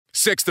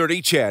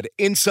630 CHED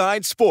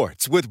Inside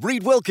Sports with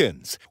Reed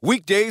Wilkins.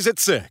 Weekdays at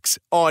 6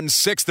 on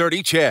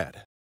 630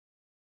 CHED.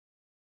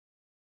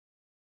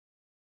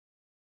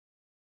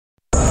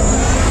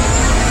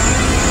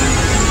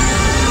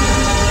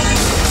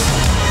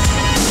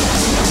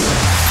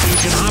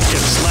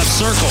 Nugent-Hopkins, left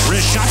circle,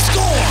 wrist shot,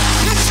 score!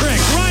 Hat-trick,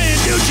 Ryan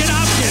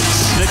Nugent-Hopkins.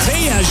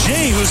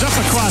 Natey, who's up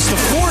across the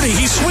 40,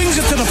 he swings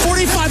it to the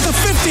 45, the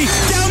 50,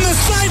 down the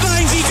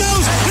sidelines he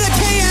goes.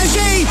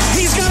 Natey,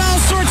 he's got all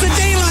sorts of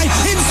daylight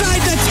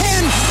inside the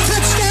 10.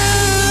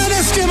 Touchdown,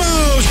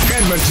 Eskimos!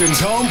 Edmonton's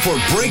home for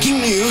breaking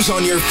news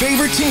on your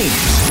favorite teams.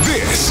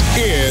 This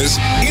is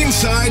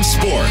Inside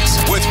Sports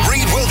with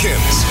Reed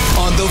Wilkins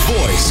on the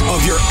voice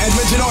of your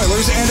Edmonton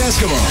Oilers and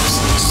Eskimos.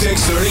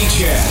 630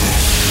 CHED.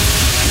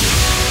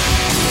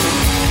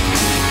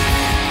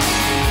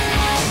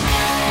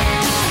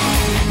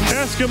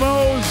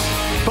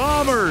 Eskimos,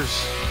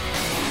 Bombers.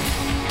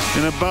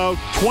 In about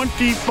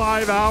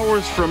 25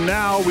 hours from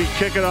now, we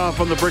kick it off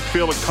on the brick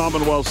field at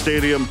Commonwealth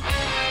Stadium.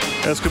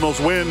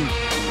 Eskimos win.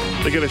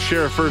 They get a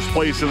share of first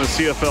place in the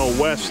CFL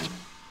West,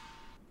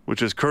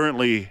 which is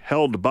currently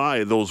held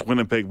by those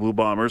Winnipeg Blue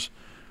Bombers.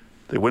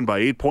 They win by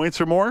 8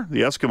 points or more.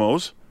 The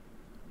Eskimos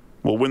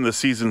will win the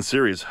season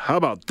series. How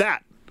about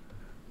that?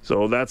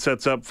 So that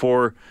sets up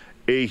for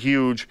a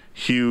huge,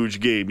 huge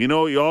game. You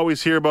know, you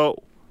always hear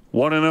about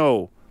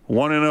 1-0.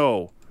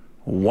 1-0.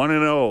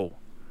 1-0.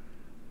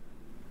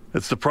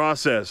 It's the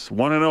process.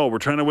 1-0. We're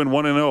trying to win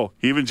 1-0.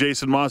 Even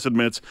Jason Moss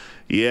admits,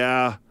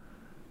 yeah,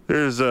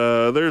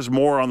 there's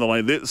more on the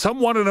line. Some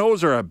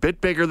 1-0s are a bit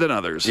bigger than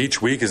others.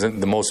 Each week isn't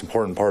the most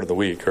important part of the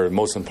week or the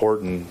most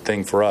important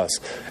thing for us.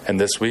 And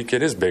this week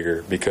it is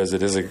bigger because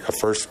it is a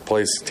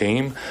first-place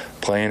team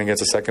playing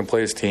against a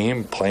second-place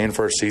team, playing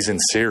for a season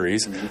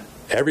series. Mm-hmm.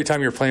 Every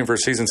time you're playing for a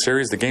season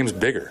series, the game's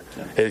bigger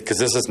because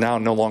this is now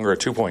no longer a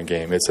 2-point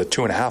game. It's a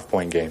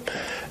 2.5-point game.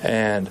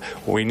 And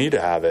we need to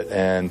have it.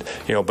 And,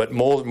 you know, but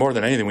more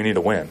than anything, we need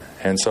to win.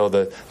 And so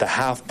the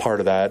half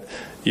part of that,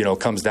 you know,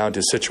 comes down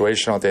to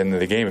situational at the end of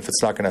the game. If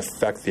it's not going to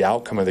affect the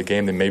outcome of the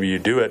game, then maybe you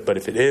do it. But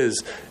if it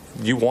is,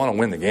 you want to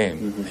win the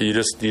game.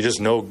 Mm-hmm. You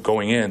just know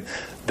going in,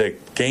 the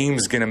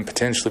game's going to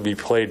potentially be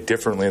played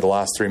differently the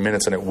last 3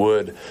 minutes than it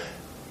would,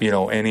 you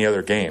know, any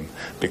other game,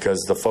 because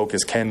the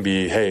focus can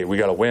be, hey, we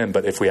got to win,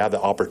 but if we have the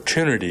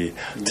opportunity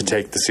to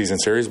take the season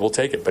series, we'll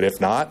take it. But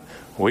if not,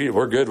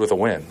 we're good with a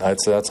win.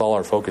 That's all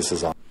our focus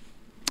is on.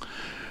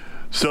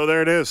 So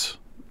there it is.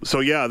 So,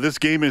 yeah, this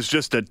game is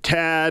just a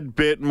tad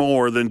bit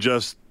more than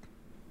just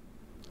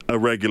a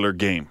regular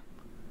game.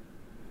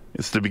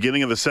 It's the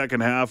beginning of the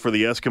second half for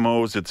the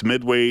Eskimos. It's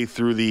midway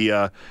through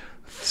the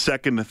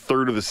second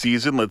third of the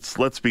season.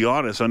 Let's be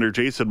honest. Under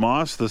Jason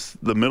Moss,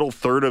 the middle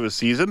third of a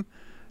season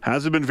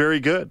hasn't been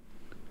very good.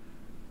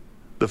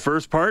 The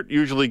first part,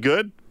 usually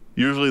good.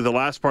 Usually the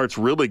last part's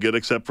really good,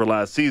 except for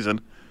last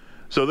season.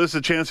 So this is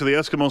a chance for the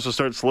Eskimos to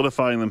start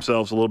solidifying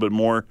themselves a little bit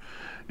more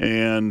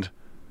and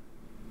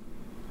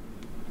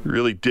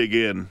really dig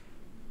in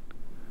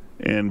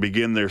and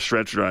begin their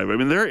stretch drive. I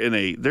mean, they're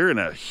in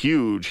a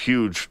huge,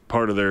 huge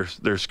part of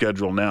their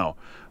schedule now.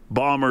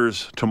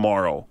 Bombers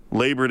tomorrow,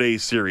 Labor Day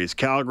series,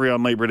 Calgary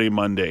on Labor Day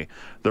Monday,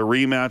 the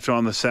rematch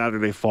on the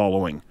Saturday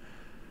following.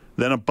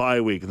 Then a bye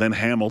week, then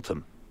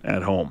Hamilton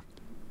at home.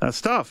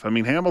 That's tough. I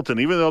mean, Hamilton,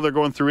 even though they're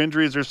going through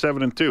injuries, they're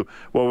 7-2.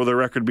 What will their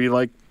record be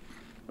like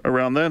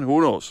around then? Who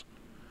knows?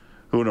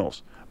 Who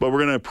knows? But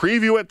we're going to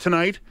preview it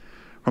tonight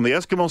from the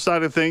Eskimo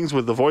side of things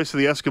with the voice of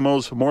the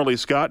Eskimos, Morley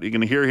Scott. You're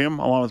going to hear him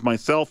along with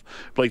myself,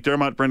 Blake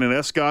Dermott, Brendan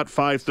Escott.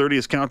 5:30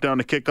 is countdown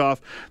to kickoff.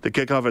 The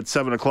kickoff at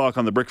 7 o'clock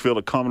on the Brickfield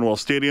at Commonwealth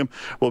Stadium.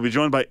 We'll be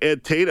joined by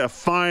Ed Tate, a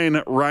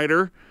fine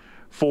writer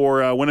for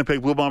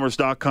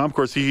WinnipegBlueBombers.com. Of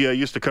course, he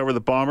used to cover the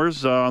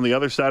Bombers on the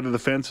other side of the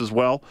fence as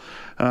well,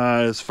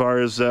 as far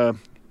as,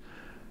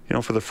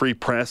 for the Free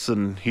Press.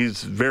 And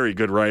he's a very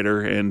good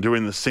writer and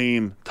doing the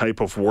same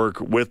type of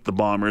work with the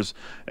Bombers.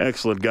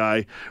 Excellent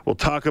guy. We'll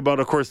talk about,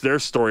 of course, their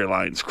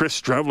storylines. Chris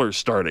Streveler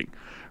starting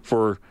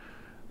for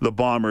the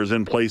Bombers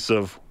in place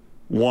of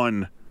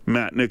one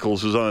Matt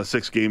Nichols, who's on a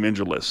 6-game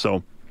injured list.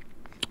 So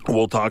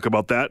we'll talk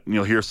about that, and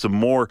you'll hear some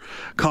more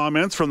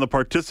comments from the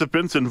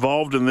participants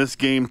involved in this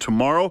game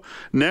tomorrow.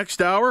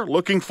 Next hour,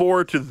 looking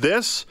forward to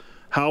this,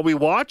 How We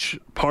Watch,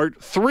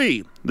 Part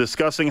 3,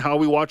 discussing how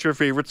we watch our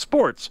favorite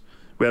sports.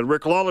 We had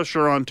Rick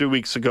Lawlisher on 2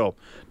 weeks ago,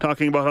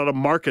 talking about how to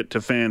market to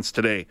fans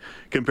today,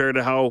 compared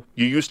to how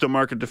you used to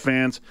market to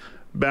fans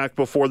back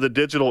before the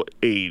digital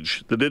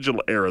age, the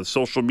digital era, the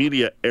social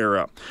media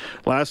era.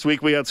 Last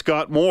week we had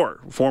Scott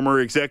Moore, former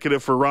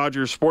executive for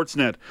Rogers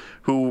Sportsnet,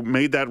 who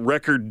made that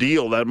record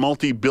deal, that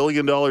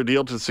multi-billion-dollar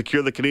deal to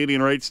secure the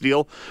Canadian rights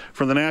deal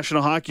for the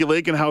National Hockey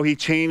League, and how he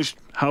changed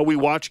how we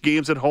watch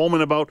games at home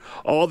and about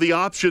all the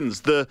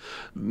options,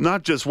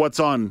 not just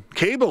what's on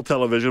cable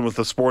television with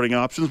the sporting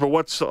options, but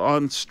what's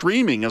on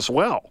streaming as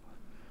well.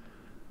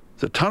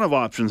 There's a ton of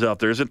options out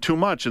there. Isn't too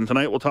much? And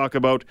tonight we'll talk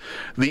about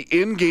the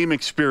in-game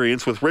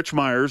experience with Rich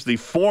Myers, the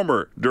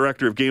former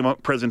director of game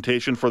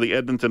presentation for the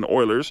Edmonton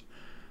Oilers.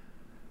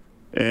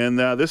 And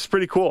this is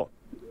pretty cool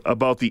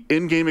about the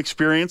in-game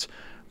experience,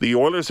 The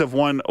Oilers have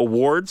won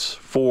awards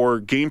for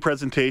game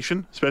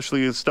presentation,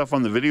 especially the stuff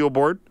on the video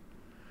board.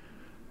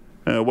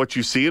 What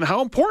you see and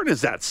how important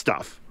is that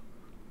stuff?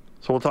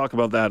 So we'll talk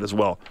about that as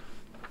well.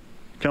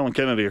 Kellen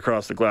Kennedy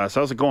across the glass.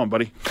 How's it going,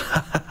 buddy?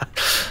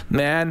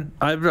 Man,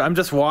 I'm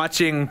just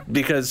watching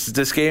because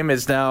this game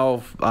is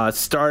now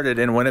started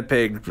in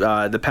Winnipeg,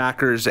 the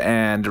Packers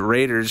and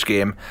Raiders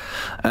game.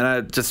 And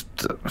I'm just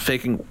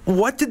thinking,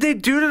 what did they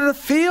do to the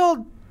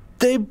field?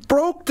 They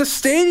broke the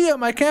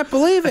stadium. I can't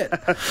believe it.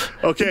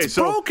 Okay, it's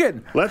so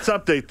broken. Let's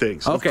update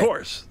things. Okay. Of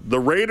course, the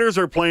Raiders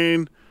are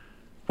playing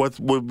what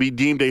would be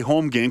deemed a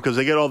home game because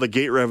they get all the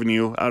gate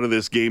revenue out of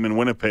this game in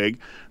Winnipeg.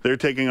 They're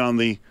taking on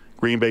the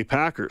Green Bay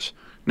Packers.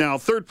 Now,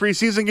 third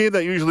preseason game,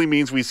 that usually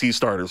means we see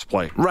starters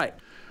play. Right.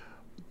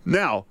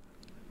 Now,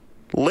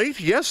 late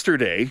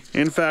yesterday,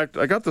 in fact,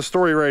 I got the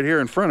story right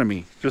here in front of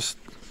me. Just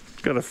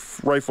got to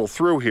rifle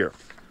through here.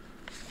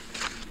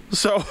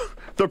 So,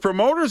 the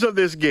promoters of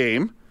this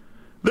game,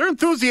 they're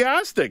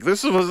enthusiastic.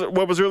 This was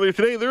what was earlier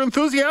today. They're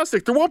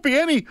enthusiastic. There won't be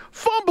any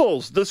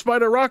fumbles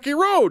despite a rocky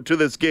road to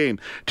this game.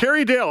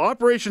 Terry Dale,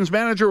 operations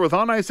manager with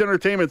On Ice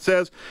Entertainment,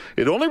 says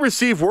it only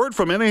received word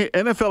from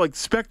NFL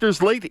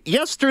inspectors late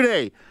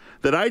yesterday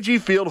that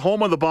IG Field,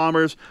 home of the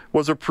Bombers,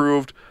 was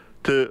approved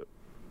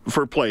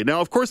for play.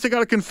 Now, of course, they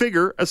got to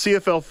configure a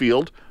CFL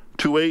field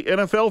to a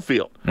NFL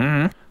field.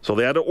 Mm-hmm. So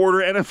they had to order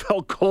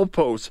NFL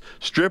goalposts,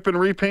 strip and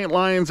repaint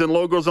lines and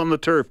logos on the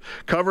turf,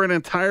 cover an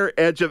entire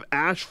edge of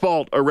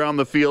asphalt around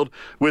the field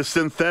with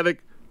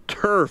synthetic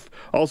turf.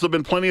 Also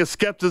been plenty of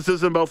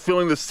skepticism about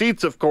filling the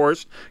seats, of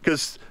course,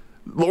 because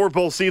lower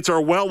bowl seats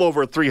are well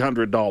over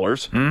 $300.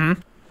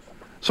 Mm-hmm.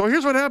 So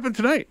here's what happened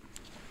tonight.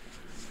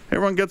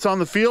 Everyone gets on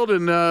the field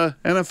and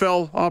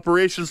NFL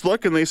operations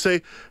look and they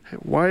say, hey,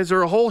 why is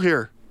there a hole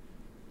here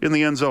in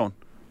the end zone?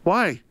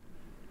 Why?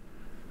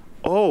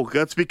 Oh,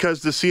 that's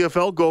because the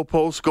CFL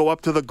goalposts go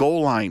up to the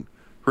goal line.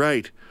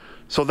 Right.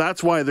 So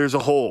that's why there's a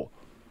hole.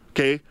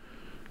 Okay.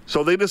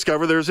 So they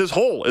discover there's this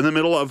hole in the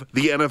middle of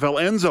the NFL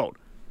end zone.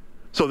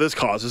 So this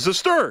causes a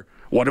stir.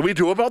 What do we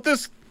do about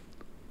this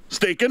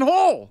stinking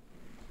hole?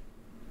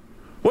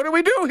 What do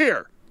we do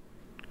here?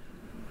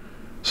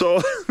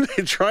 So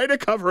they try to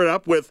cover it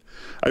up with,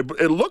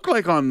 it looked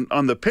like on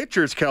the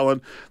pictures,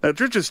 Kellen, that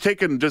they're just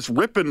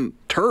ripping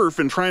turf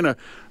and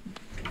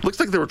looks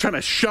like they were trying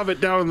to shove it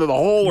down into the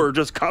hole or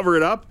just cover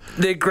it up.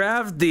 They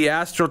grabbed the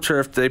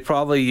AstroTurf they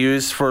probably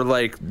use for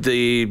like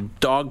the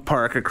dog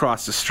park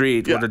across the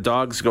street where the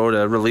dogs go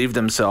to relieve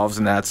themselves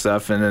and that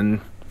stuff, and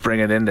then bring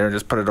it in there and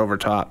just put it over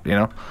top, you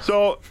know?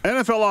 So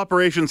NFL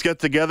operations get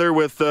together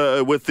with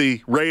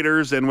the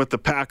Raiders and with the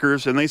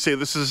Packers, and they say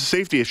this is a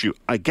safety issue.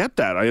 I get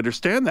that. I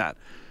understand that.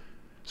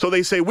 So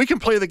they say, we can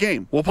play the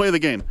game. We'll play the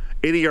game.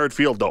 80-yard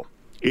field, though.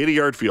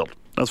 80-yard field.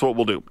 That's what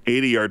we'll do.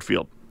 80-yard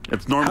field.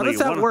 It's normally. How does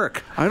that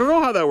work? I don't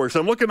know how that works.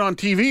 I'm looking on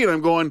TV, and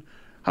I'm going,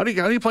 how do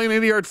you play an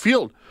 80-yard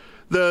field?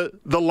 The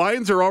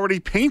lines are already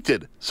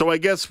painted. So I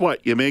guess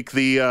what? You make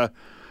the,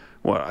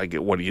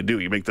 what do you do?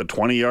 You make the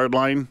 20-yard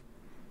line?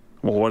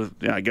 Well,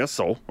 I guess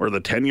so. Or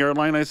the 10-yard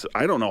line.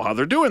 I don't know how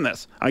they're doing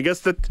this. I guess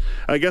the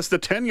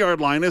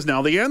 10-yard line is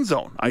now the end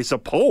zone. I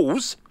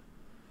suppose.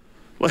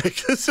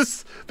 Like this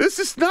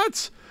is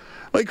nuts.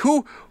 Like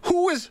who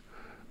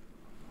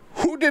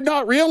did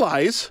not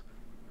realize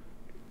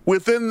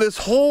within this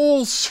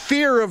whole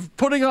sphere of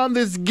putting on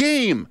this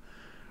game,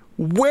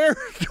 where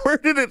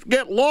did it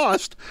get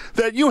lost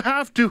that you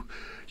have to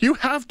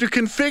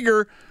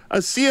configure a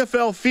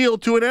CFL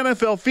field to an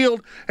NFL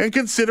field and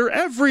consider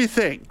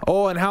everything?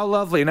 Oh, and how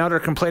lovely. Now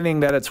they're complaining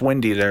that it's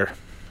windy there.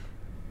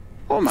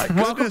 Oh, my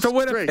goodness. Welcome to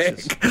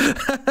Winnipeg.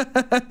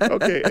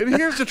 Okay, and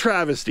here's the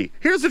travesty.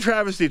 Here's the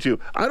travesty,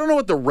 too. I don't know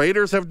what the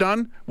Raiders have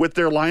done with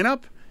their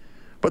lineup,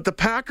 but the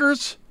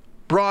Packers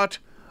brought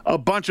a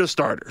bunch of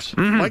starters,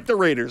 like the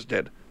Raiders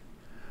did.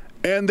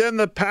 And then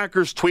the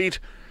Packers tweet,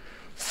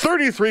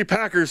 33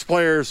 Packers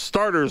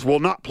starters will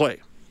not play.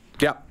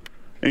 Yep.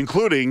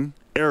 Including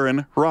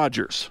Aaron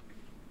Rodgers.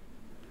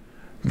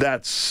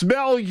 That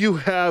smell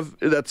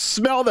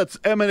that's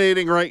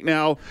emanating right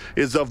now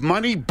is of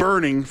money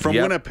burning from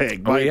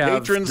Winnipeg by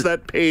patrons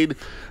that paid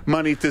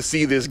money to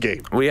see this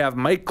game. We have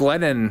Mike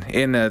Glennon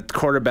in the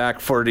quarterback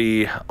for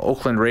the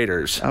Oakland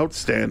Raiders.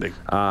 Outstanding.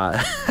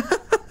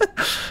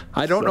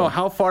 I don't know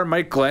how far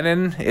Mike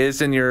Glennon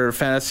is in your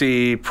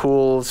fantasy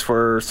pools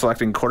for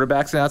selecting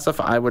quarterbacks and that stuff.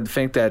 I would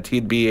think that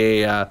he'd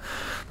be a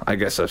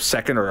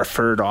second or a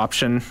third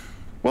option.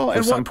 Well,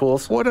 and some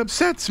pools. What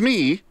upsets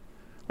me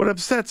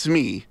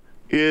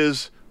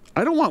is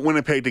I don't want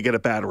Winnipeg to get a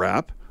bad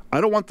rap.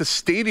 I don't want the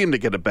stadium to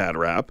get a bad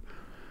rap.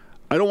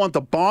 I don't want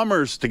the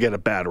Bombers to get a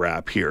bad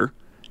rap here,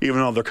 even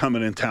though they're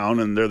coming in town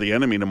and they're the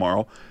enemy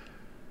tomorrow.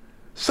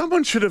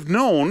 Someone should have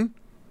known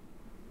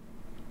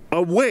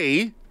a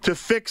way to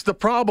fix the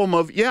problem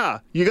of, you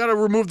got to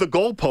remove the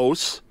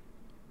goalposts.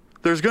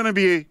 There's going to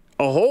be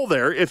a hole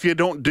there if you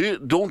don't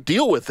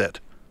deal with it.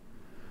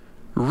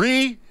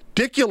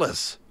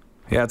 Ridiculous.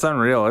 Yeah, it's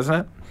unreal, isn't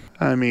it?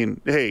 I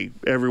mean, hey,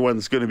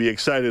 everyone's going to be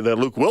excited that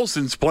Luke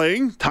Wilson's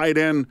playing, tight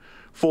end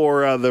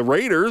for the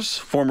Raiders,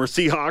 former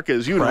Seahawk,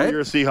 as you know, Right.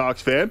 you're a Seahawks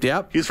fan.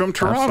 Yep. He's from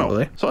Toronto.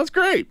 Absolutely. So that's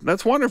great.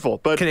 That's wonderful.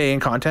 But Canadian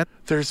content.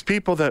 there's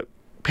people that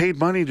paid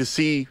money to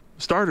see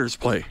starters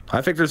play.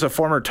 I think there's a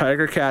former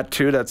Tiger Cat,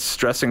 too, that's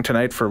dressing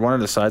tonight for one of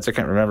the sides. I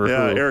can't remember who.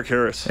 Eric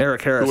Harris.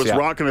 Eric Harris, who was yeah.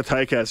 rocking a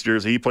Ticats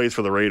jersey. He plays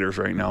for the Raiders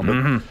right now.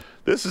 But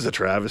this is a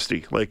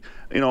travesty. Like,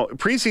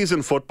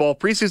 preseason football,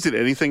 preseason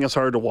anything is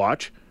hard to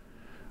watch.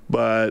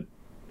 But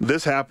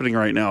this happening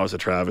right now is a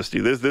travesty.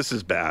 This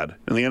is bad.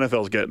 And the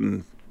NFL's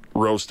getting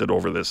roasted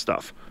over this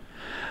stuff.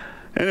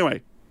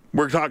 Anyway,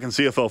 we're talking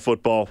CFL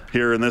football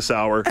here in this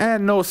hour.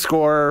 And no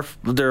score.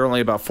 They're only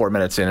about 4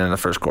 minutes in the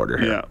first quarter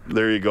here. Yeah,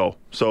 there you go.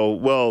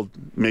 So,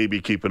 maybe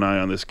keep an eye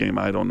on this game.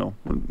 I don't know.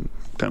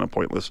 Kind of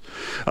pointless.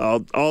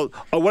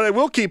 What I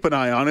will keep an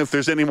eye on, if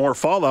there's any more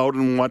fallout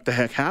and what the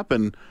heck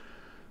happened,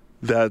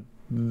 that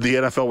the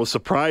NFL was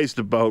surprised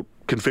about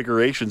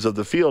configurations of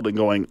the field and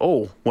going,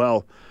 oh,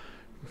 well,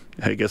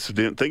 I guess I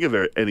didn't think of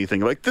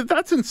anything. Like,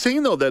 that's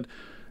insane, though, that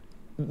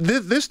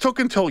this took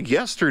until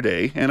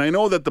yesterday, and I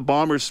know that the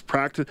Bombers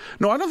practice.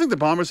 No, I don't think the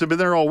Bombers have been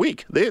there all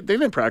week. They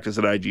didn't practice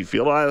at IG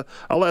Field.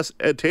 I'll ask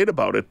Ed Tate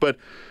about it, but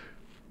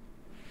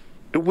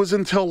it was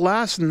until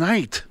last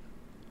night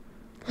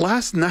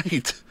that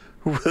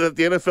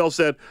the NFL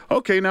said,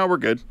 okay, now we're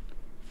good.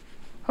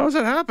 How does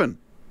that happen?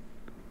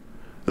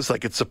 It's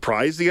like it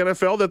surprised the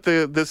NFL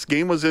that this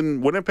game was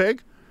in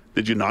Winnipeg.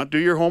 Did you not do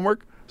your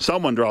homework?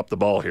 Someone dropped the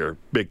ball here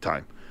big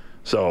time.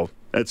 So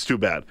that's too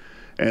bad.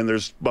 And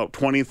there's about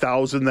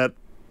 20,000 that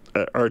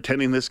are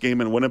attending this game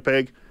in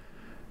Winnipeg,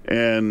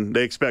 and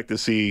they expect to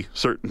see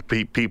certain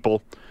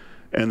people,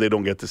 and they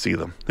don't get to see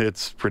them.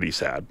 It's pretty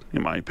sad,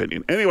 in my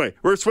opinion. Anyway,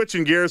 we're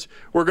switching gears.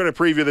 We're going to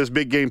preview this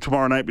big game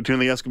tomorrow night between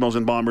the Eskimos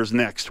and Bombers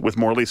next with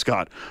Morley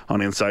Scott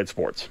on Inside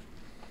Sports.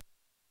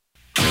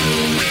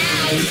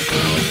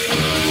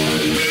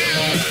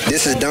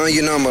 This is Don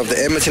Unama of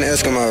the Edmonton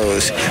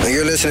Eskimos, and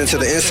you're listening to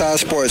the Inside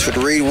Sports with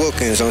Reed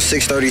Wilkins on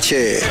 630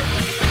 CHED.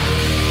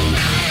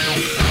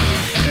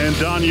 And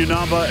Don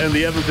Unamba and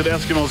the Edmonton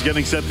Eskimos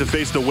getting set to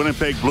face the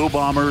Winnipeg Blue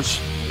Bombers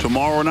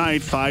tomorrow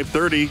night,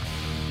 5:30.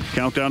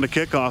 Countdown to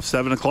kickoff,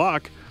 7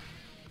 o'clock.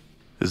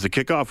 Is the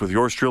kickoff with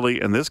yours truly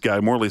and this guy,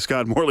 Morley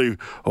Scott. Morley,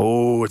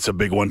 it's a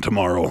big one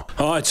tomorrow.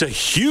 Oh, it's a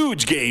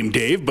huge game,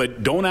 Dave,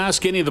 but don't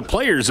ask any of the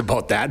players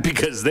about that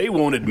because they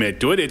won't admit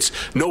to it. It's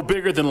no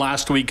bigger than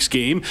last week's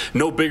game,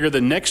 no bigger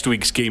than next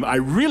week's game. I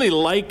really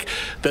like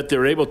that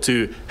they're able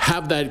to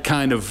have that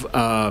kind of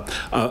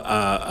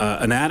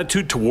an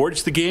attitude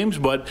towards the games,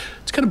 but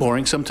it's kind of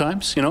boring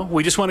sometimes.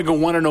 We just want to go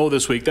 1-0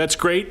 this week. That's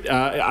great.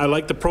 I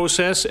like the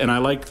process, and I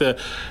like the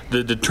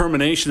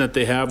determination that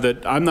they have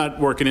that I'm not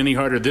working any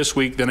harder this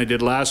week than I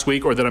did last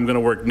week or that I'm going to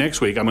work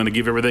next week. I'm going to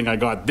give everything I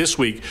got this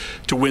week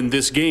to win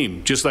this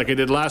game, just like I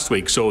did last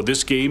week. So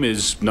this game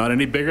is not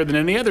any bigger than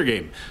any other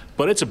game.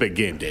 But it's a big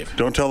game, Dave.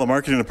 Don't tell the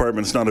marketing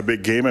department it's not a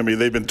big game. I mean,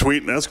 they've been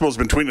tweeting. Eskimos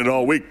been tweeting it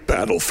all week.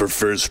 Battle for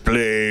first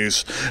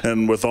place.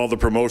 And with all the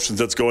promotions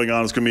that's going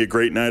on, it's going to be a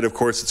great night. Of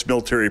course, it's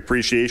Military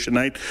Appreciation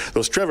Night.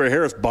 Those Trevor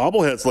Harris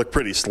bobbleheads look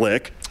pretty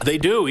slick. They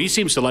do. He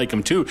seems to like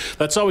them, too.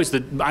 That's always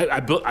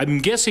I'm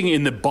guessing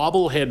in the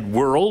bobblehead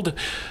world,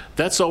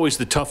 that's always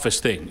the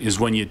toughest thing, is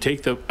when you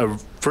take the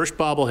first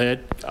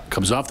bobblehead,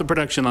 comes off the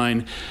production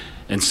line,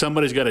 and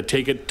somebody's got to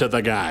take it to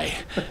the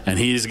guy. And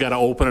he's got to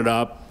open it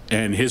up.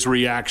 And his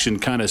reaction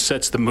kind of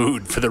sets the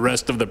mood for the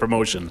rest of the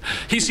promotion.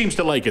 He seems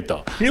to like it,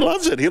 though. He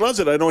loves it.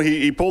 I know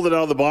he pulled it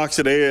out of the box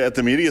today at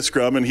the media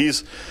scrum, and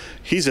he's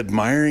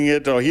admiring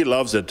it. Oh, he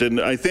loves it.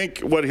 And I think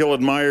what he'll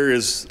admire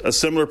is a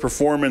similar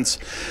performance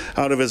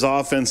out of his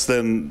offense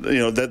than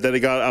that he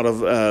got out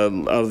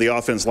of the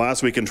offense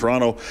last week in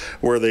Toronto,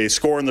 where they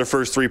score in their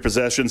first 3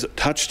 possessions,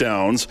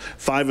 touchdowns,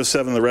 5 of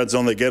 7 in the red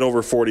zone. They get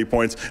over 40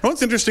 points. And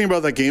what's interesting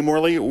about that game,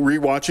 Morley,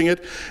 rewatching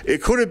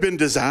it could have been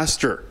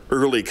disaster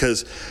early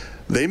because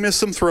they missed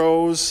some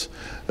throws.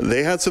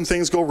 They had some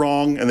things go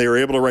wrong, and they were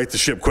able to right the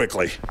ship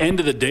quickly. End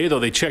of the day, though,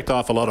 they checked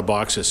off a lot of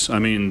boxes. I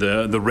mean,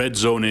 the red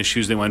zone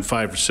issues, they went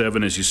 5 for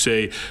 7, as you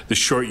say. The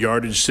short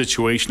yardage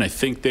situation, I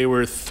think they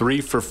were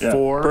 3 for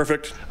 4. Yeah,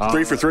 perfect.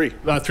 3 for 3.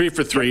 3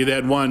 for 3. They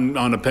had one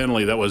on a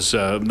penalty that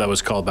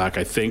was called back,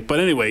 I think. But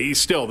anyway,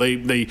 still, they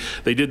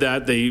did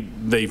that.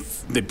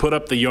 They put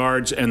up the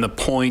yards, and the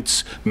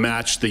points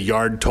matched the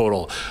yard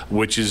total,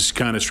 which is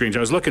kind of strange. I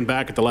was looking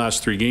back at the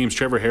last 3 games.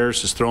 Trevor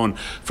Harris has thrown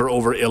for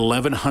over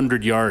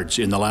 1,100 yards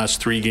in the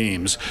last 3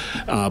 games,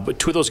 but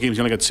 2 of those games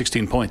he only got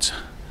 16 points.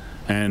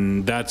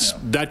 And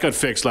that got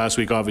fixed last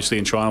week, obviously,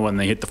 in Toronto when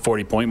they hit the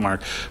 40-point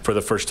mark for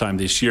the first time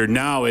this year.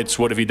 Now it's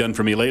what have you done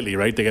for me lately,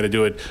 right? They got to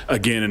do it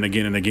again and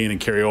again and again and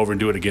carry over and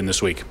do it again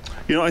this week.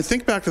 I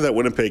think back to that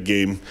Winnipeg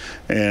game,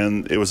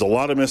 and it was a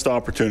lot of missed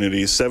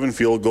opportunities, 7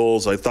 field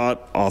goals. I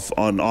thought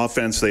on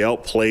offense they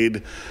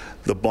outplayed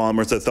the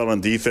Bombers. I thought on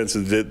defense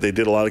they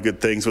did a lot of good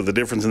things, but the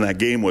difference in that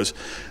game was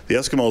the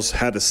Eskimos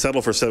had to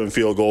settle for 7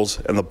 field goals,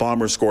 and the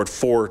Bombers scored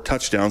 4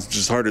 touchdowns, which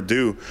is hard to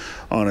do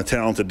on a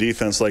talented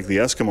defense like the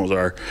Eskimos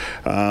are.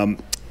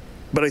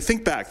 But I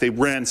think back, they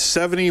ran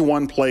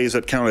 71 plays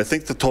that counted. I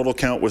think the total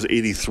count was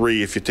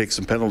 83 if you take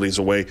some penalties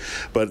away,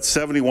 but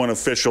 71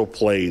 official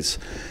plays.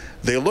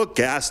 They look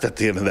gassed at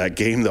the end of that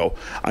game, though.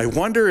 I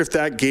wonder if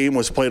that game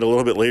was played a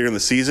little bit later in the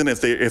season,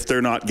 if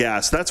they're not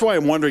gassed. That's why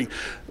I'm wondering,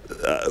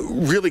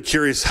 really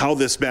curious how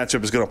this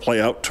matchup is going to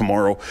play out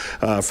tomorrow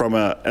from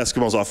a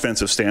Eskimos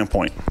offensive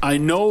standpoint. I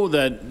know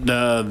that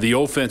the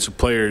offensive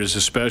players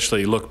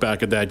especially look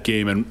back at that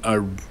game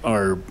and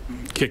are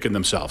kicking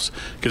themselves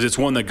because it's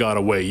one that got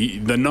away.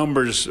 The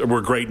numbers were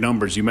great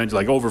numbers. You mentioned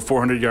like over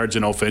 400 yards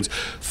in offense,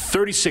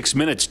 36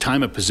 minutes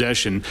time of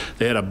possession.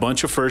 They had a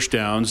bunch of first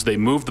downs. They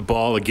moved the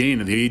ball again.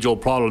 The age-old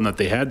problem that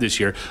they had this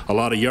year, a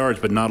lot of yards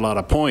but not a lot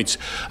of points.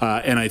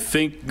 And I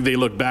think they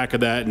look back at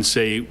that and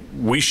say,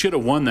 we should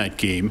have won that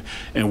game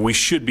and we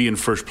should be in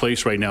first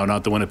place right now,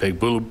 not the Winnipeg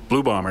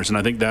Blue Bombers. And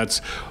I think that's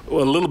a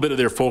little bit of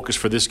their focus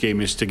for this game,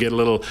 is to get a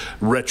little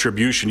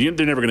retribution.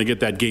 They're never going to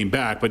get that game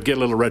back, but get a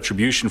little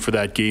retribution for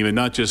that game and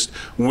not just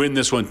win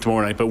this one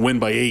tomorrow night, but win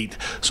by 8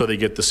 so they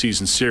get the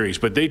season series.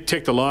 But they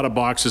ticked a lot of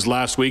boxes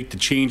last week to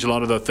change a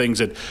lot of the things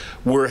that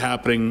were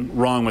happening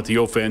wrong with the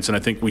offense, and I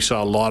think we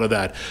saw a lot of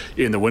that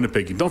in the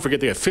Winnipeg game. Don't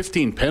forget they had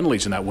 15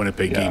 penalties in that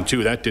Winnipeg game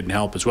too. That didn't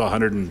help as well,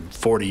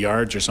 140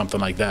 yards or something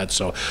like that.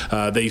 So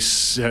they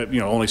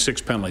only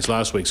 6 penalties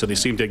last week, so they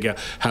seem to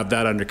have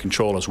that under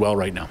control as well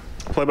right now.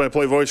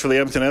 Play-by-play voice for the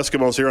Edmonton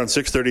Eskimos here on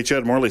 6:30.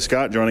 Ched Morley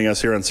Scott joining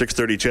us here on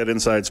 6:30 Ched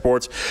Inside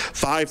Sports.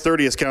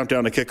 5:30 is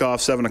countdown to kickoff.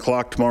 7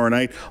 o'clock tomorrow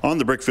night on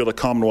the Brickfield at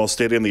Commonwealth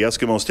Stadium. The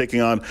Eskimos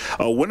taking on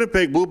a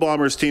Winnipeg Blue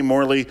Bombers team.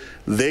 Morley,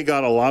 they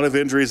got a lot of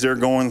injuries they're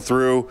going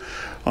through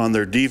on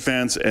their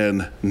defense,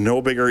 and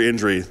no bigger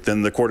injury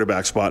than the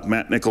quarterback spot.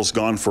 Matt Nichols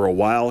gone for a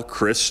while.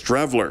 Chris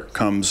Streveler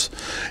comes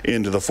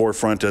into the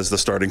forefront as the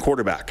starting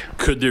quarterback.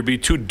 Could there be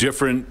two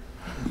different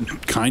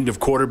kind of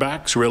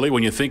quarterbacks, really,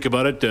 when you think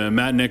about it?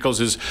 Matt Nichols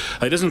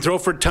he doesn't throw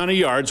for a ton of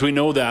yards, we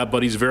know that,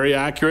 but he's very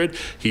accurate.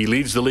 He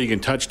leads the league in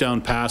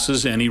touchdown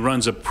passes, and he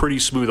runs a pretty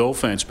smooth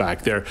offense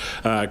back there.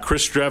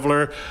 Chris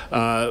Streveler,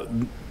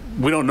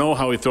 we don't know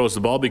how he throws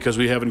the ball because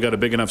we haven't got a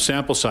big enough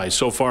sample size.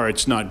 So far,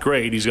 it's not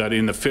great. He's got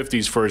in the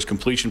 50s for his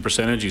completion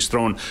percentage. He's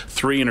thrown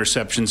 3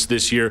 interceptions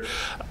this year.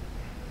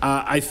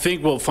 I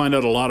think we'll find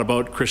out a lot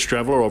about Chris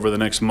Streveler over the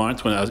next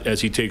month as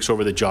he takes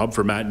over the job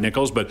for Matt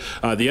Nichols. But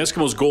the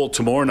Eskimos' goal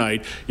tomorrow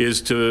night is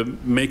to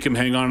make him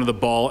hang on to the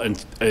ball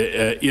and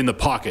in the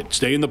pocket,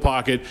 stay in the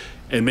pocket,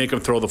 and make him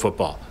throw the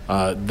football.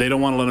 They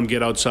don't want to let him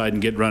get outside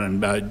and get running.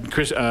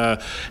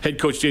 Head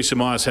coach Jason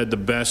Maas had the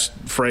best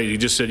phrase. He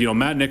just said,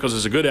 Matt Nichols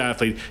is a good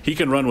athlete. He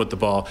can run with the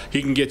ball.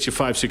 He can get you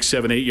 5, 6,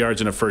 7, 8 yards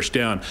in a first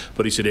down.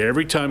 But he said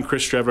every time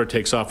Chris Streveler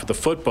takes off with the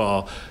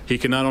football, he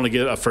can not only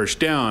get a first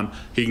down,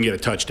 he can get a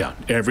touchdown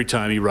every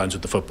time he runs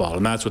with the football.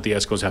 And that's what the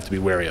Eskimos have to be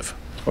wary of.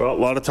 Well, a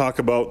lot of talk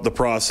about the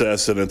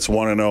process, and it's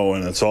 1-0,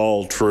 and it's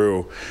all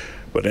true.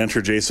 But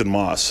enter Jason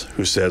Maas,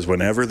 who says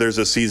whenever there's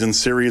a season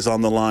series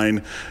on the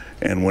line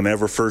and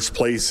whenever first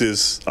place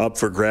is up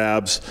for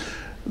grabs,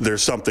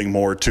 there's something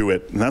more to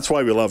it. And that's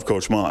why we love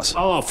Coach Maas.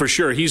 Oh, for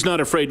sure. He's not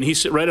afraid. And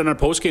he's right on our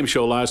postgame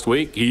show last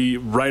week.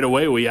 Right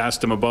away, we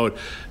asked him about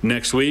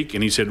next week,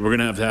 and he said, we're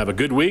going to have a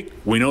good week.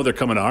 We know they're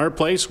coming to our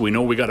place. We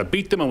know we got to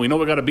beat them, and we know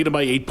we got to beat them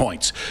by 8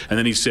 points. And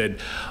then he said,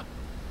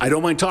 I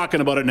don't mind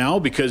talking about it now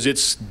because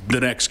it's the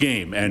next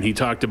game. And he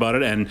talked about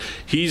it, and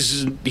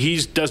he's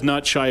does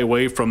not shy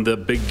away from the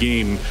big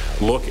game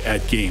look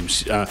at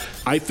games.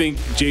 I think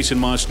Jason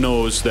Maas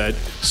knows that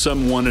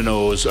some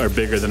 1-0s are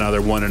bigger than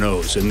other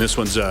 1-0s, and this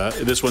one's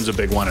a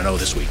big 1-0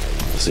 this week.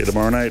 See you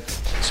tomorrow night.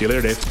 See you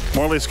later, Dave.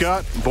 Morley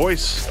Scott,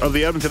 voice of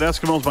the Edmonton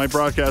Eskimos, my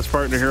broadcast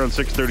partner here on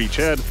 6:30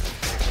 Ched,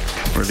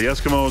 where the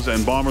Eskimos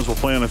and Bombers will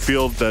play on a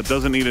field that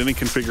doesn't need any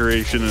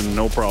configuration and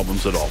no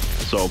problems at all.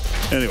 So,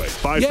 anyway,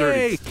 5:30.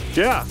 Yay!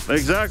 Yeah,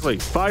 exactly.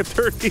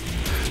 5:30.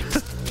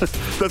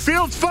 The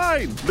field's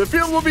fine. The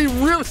field will be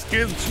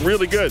it's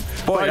really good.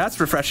 Boy, that's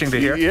refreshing to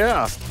hear.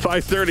 Yeah.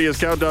 5:30 is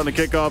countdown to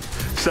kickoff.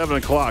 7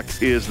 o'clock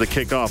is the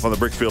kickoff on the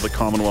Brickfield at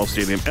Commonwealth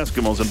Stadium.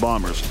 Eskimos and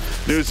Bombers.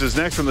 News is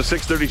next from the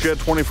 6:30 Ched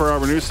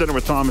 24-hour news center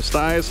with Thomas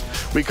Stiles.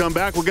 We come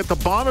back, we'll get the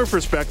Bomber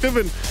perspective,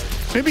 and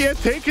maybe Ed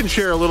Tate can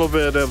share a little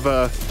bit of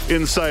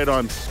insight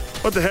on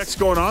what the heck's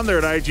going on there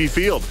at IG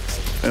Field.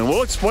 And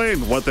we'll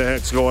explain what the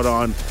heck's going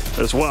on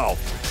as well.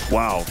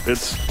 Wow,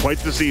 it's quite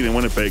the scene in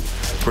Winnipeg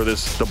for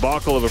this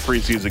debacle of a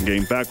preseason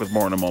game. Back with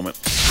more in a moment.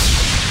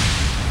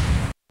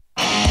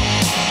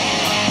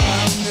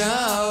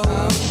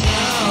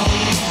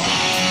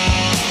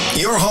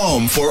 Your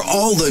home for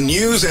all the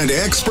news and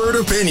expert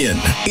opinion.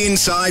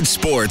 Inside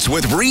Sports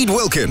with Reed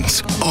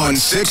Wilkins on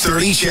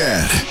 6:30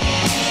 Ched.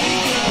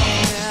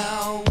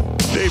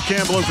 Dave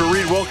Campbell in for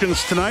Reed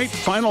Wilkins tonight.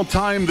 Final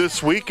time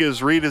this week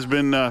as Reed has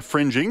been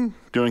fringing,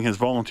 doing his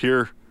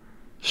volunteer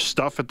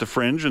stuff at the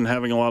Fringe and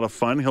having a lot of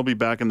fun. He'll be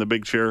back in the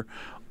big chair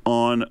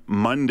on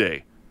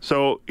Monday.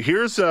 So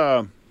here's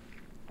a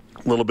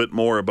little bit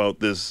more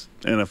about this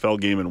NFL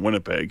game in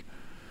Winnipeg.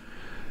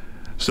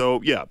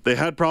 So, yeah, they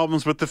had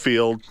problems with the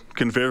field,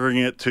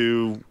 configuring it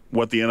to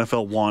what the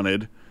NFL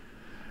wanted.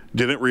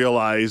 didn't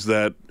realize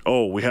that,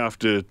 we have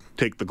to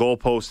take the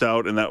goalpost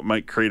out and that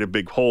might create a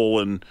big hole,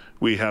 and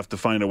we have to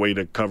find a way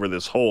to cover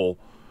this hole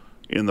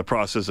in the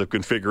process of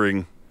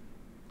configuring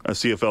a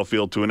CFL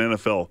field to an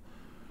NFL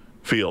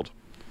field.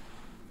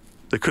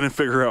 They couldn't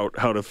figure out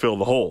how to fill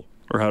the hole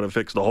or how to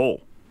fix the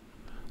hole.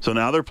 So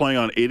now they're playing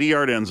on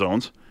 80-yard end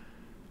zones.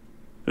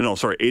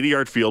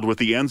 80-yard field with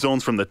the end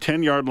zones from the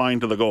 10-yard line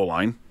to the goal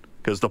line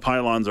because the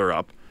pylons are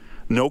up.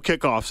 No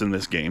kickoffs in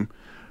this game.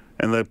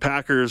 And the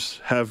Packers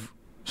have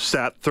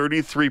sat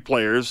 33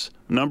 players,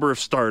 number of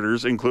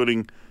starters,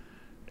 including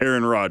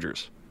Aaron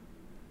Rodgers.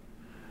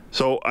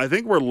 So I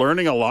think we're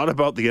learning a lot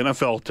about the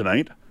NFL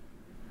tonight.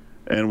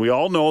 And we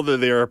all know that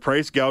they are a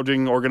price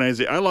gouging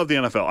organization. I love the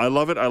NFL. I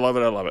love it. I love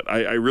it. I love it.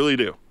 I really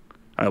do.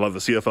 I love the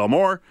CFL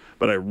more,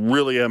 but I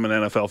really am an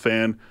NFL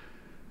fan.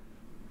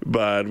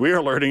 But we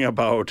are learning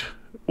about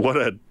what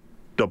a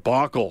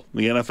debacle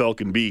the NFL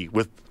can be.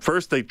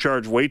 First, they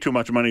charge way too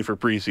much money for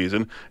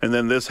preseason, and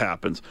then this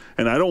happens.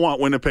 And I don't want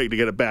Winnipeg to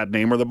get a bad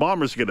name or the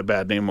Bombers to get a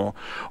bad name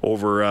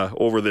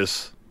over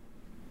this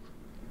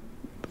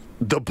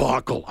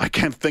debacle. I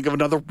can't think of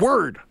another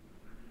word.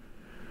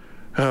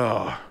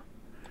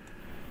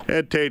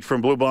 Ed Tate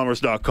from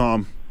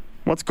BlueBombers.com.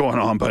 What's going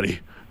on, buddy?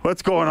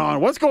 What's going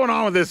on? What's going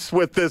on with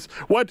this?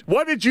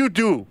 What did you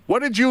do? What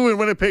did you in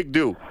Winnipeg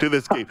do to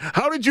this game?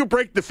 How did you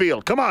break the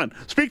field? Come on,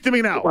 speak to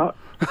me now. Well,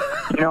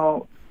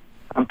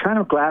 I'm kind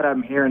of glad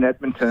I'm here in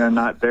Edmonton and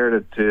not there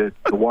to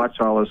watch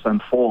all this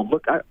unfold.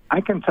 Look,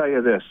 I can tell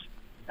you this,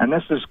 and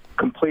this is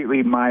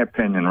completely my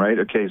opinion, right?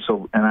 Okay,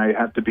 so, and I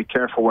have to be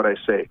careful what I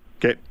say.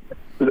 Okay.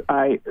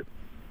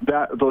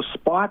 Those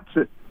spots,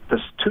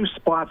 there's 2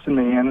 spots in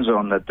the end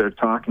zone that they're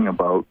talking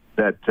about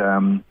that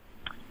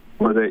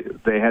where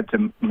they had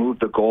to move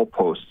the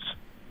goalposts.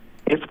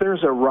 If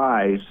there's a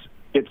rise,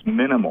 it's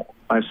minimal.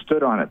 I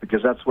stood on it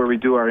because that's where we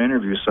do our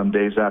interviews some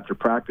days after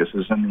practice,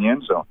 is in the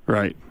end zone.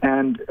 Right.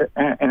 And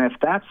if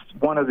that's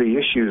one of the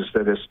issues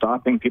that is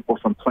stopping people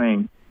from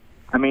playing,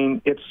 I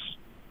mean,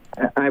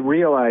 I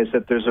realize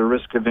that there's a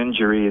risk of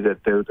injury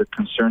that they're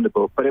concerned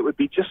about, but it would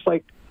be just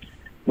like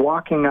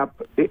walking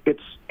up.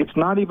 It's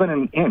not even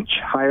an inch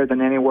higher than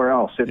anywhere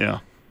else.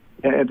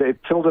 And they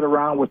filled it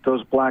around with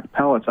those black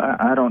pellets.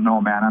 I don't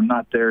know, man. I'm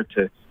not there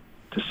to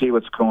see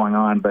what's going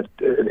on, but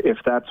if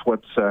that's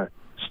what's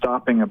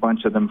stopping a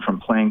bunch of them from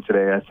playing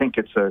today, I think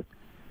it's an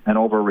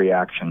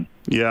overreaction.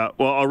 Yeah,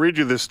 well, I'll read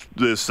you this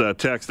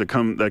text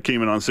that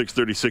came in on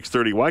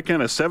 6:30. Why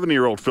can't a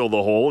 7-year-old fill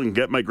the hole and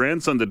get my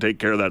grandson to take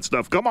care of that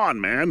stuff? Come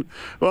on, man.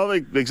 Well,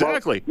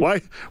 exactly.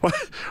 Why?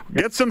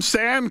 Get some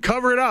sand,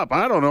 cover it up.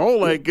 I don't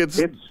know.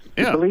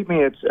 Yeah. Believe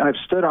me, I've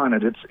stood on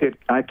it.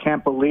 I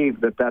can't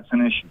believe that that's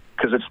an issue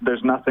because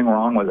there's nothing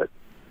wrong with it.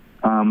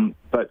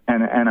 But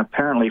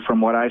apparently,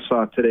 from what I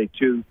saw today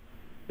too,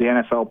 the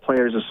NFL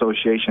Players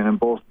Association and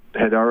both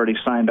had already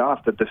signed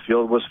off that the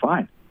field was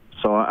fine.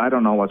 So I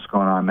don't know what's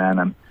going on,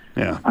 man.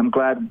 I'm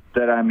glad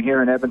that I'm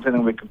here in Edmonton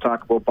and we can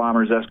talk about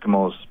Bombers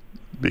Eskimos.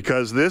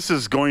 Because this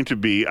is going to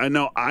be, I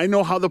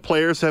know how the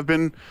players have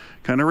been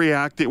kind of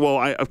reacting.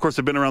 Well, of course,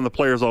 I've been around the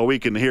players all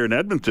week, and here in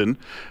Edmonton,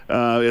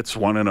 it's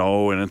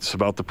 1-0, and it's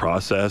about the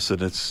process,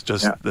 and it's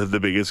just the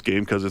biggest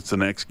game because it's the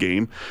next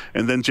game.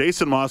 And then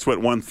Jason Moss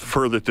went one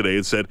further today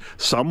and said,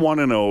 some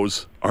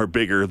 1-0s are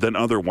bigger than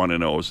other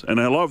 1-0s,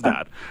 and I love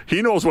that.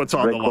 He knows what's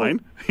on the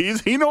line.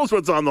 He knows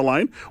what's on the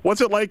line.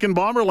 What's it like in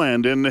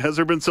Bomberland, and has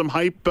there been some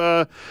hype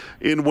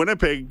in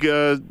Winnipeg,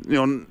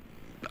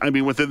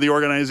 within the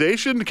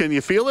organization? Can you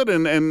feel it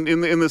and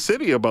in the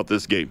city about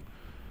this game?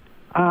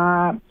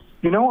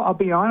 I'll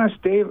be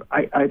honest, Dave,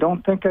 I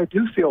don't think I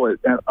do feel it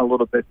a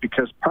little bit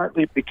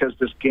partly because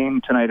this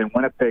game tonight in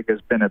Winnipeg has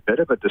been a bit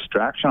of a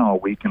distraction all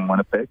week in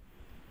Winnipeg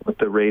with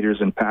the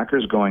Raiders and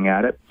Packers going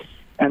at it.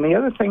 And the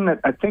other thing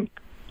that I think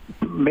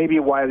maybe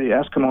why the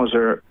Eskimos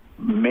are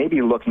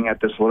maybe looking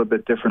at this a little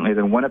bit differently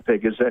than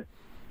Winnipeg is that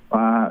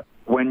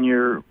when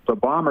you're the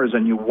Bombers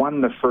and you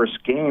won the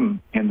first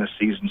game in the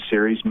season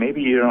series,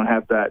 maybe you don't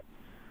have that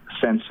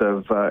sense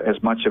of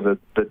as much of the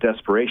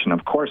desperation.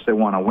 Of course, they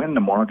want to win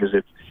tomorrow because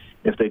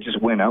if they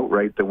just win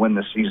outright, they win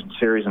the season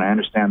series, and I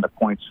understand the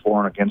points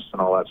for and against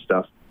and all that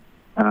stuff.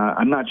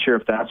 I'm not sure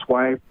if that's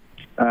why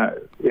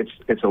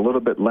it's a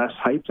little bit less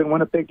hyped in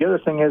Winnipeg. The other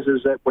thing is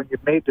that when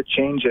you've made the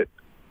change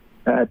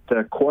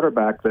at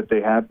quarterback that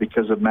they had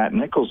because of Matt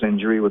Nichols'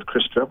 injury with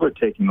Chris Streveler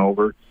taking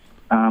over,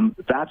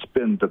 that's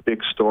been the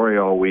big story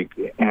all week.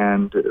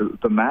 And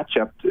the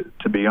matchup,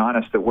 to be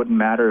honest, it wouldn't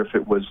matter if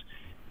it was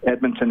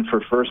Edmonton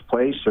for first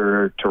place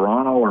or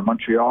Toronto or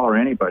Montreal or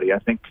anybody. I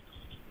think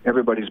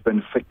everybody's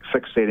been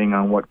fixating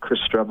on what Chris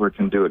Streveler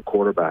can do at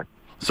quarterback.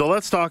 So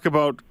let's talk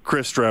about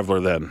Chris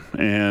Streveler then.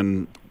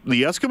 And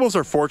the Eskimos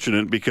are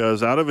fortunate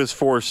because out of his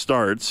 4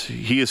 starts,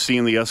 he has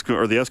seen the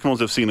Eskimos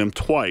have seen him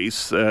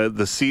twice. The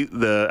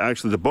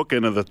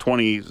bookend of the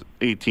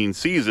 2018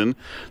 season,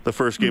 the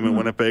first game in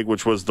Winnipeg,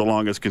 which was the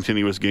longest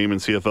continuous game in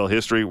CFL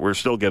history. We're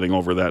still getting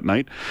over that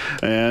night.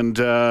 And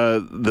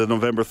the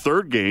November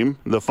 3rd game,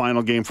 the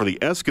final game for the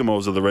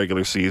Eskimos of the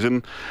regular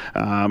season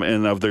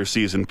and of their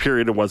season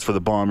period, it was for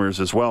the Bombers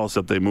as well,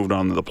 except they moved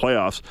on to the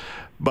playoffs.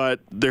 But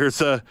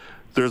there's a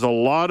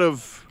lot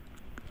of,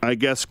 I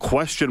guess,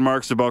 question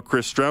marks about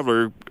Chris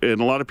Streveler,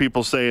 and a lot of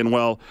people saying,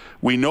 well,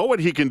 we know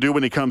what he can do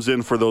when he comes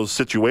in for those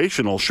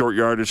situational short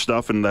yardage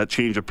stuff and that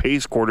change of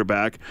pace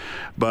quarterback,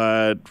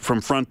 but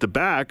from front to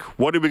back,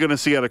 what are we going to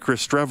see out of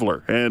Chris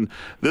Streveler? And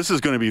this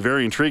is going to be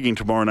very intriguing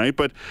tomorrow night,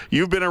 but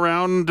you've been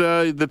around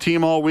the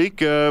team all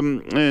week,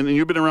 and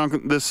you've been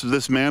around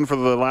this man for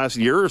the last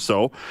year or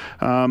so.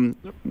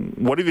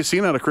 What have you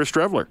seen out of Chris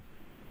Streveler?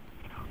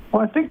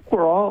 Well, I think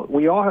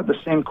we all have the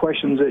same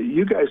questions that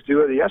you guys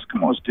do or the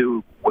Eskimos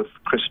do with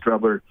Chris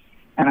Streveler.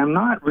 And I'm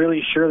not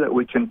really sure that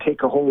we can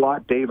take a whole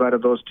lot, Dave, out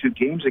of those 2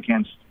 games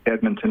against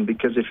Edmonton,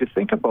 because if you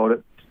think about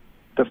it,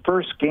 the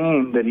first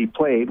game that he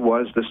played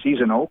was the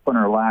season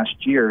opener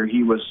last year.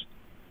 He was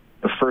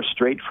the first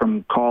straight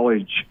from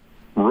college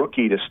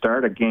rookie to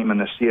start a game in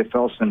the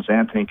CFL since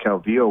Anthony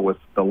Calvillo with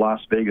the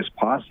Las Vegas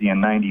Posse in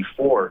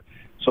 '94.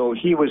 So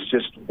he was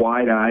just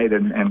wide-eyed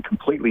and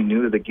completely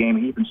new to the game.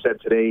 He even said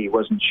today he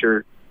wasn't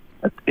sure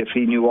if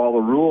he knew all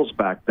the rules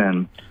back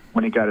then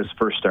when he got his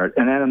first start.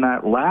 And then in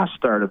that last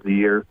start of the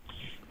year,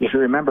 if you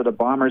remember, the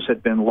Bombers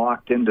had been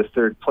locked into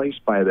 3rd place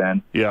by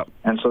then. Yeah.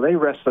 And so they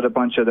rested a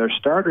bunch of their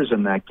starters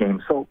in that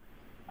game. So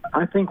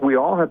I think we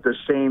all have the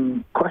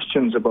same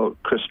questions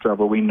about Chris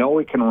Streveler. We know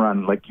he can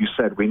run, like you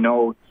said. We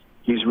know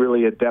he's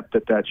really adept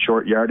at that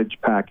short yardage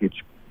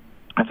package.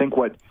 I think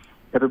what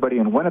everybody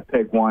in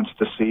Winnipeg wants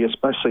to see,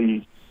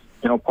 especially,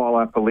 Paul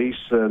LaPolice,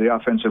 the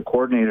offensive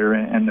coordinator,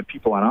 and the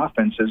people on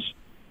offense, is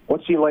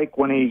what's he like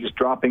when he's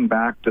dropping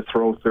back to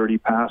throw 30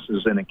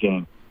 passes in a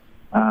game?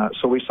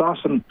 So we saw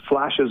some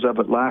flashes of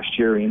it last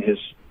year in his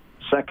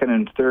 2nd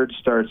and 3rd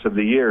starts of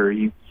the year.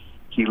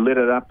 He lit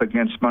it up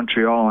against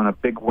Montreal on a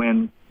big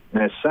win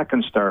in his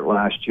 2nd start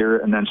last year,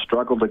 and then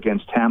struggled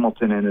against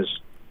Hamilton in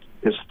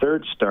his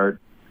 3rd start.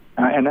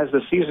 And as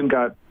the season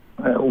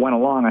went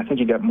along, I think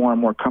he got more and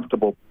more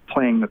comfortable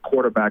playing the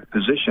quarterback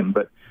position,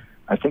 but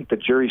I think the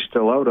jury's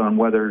still out on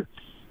whether,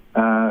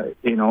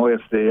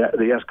 if the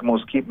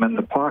Eskimos keep him in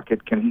the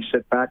pocket, can he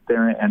sit back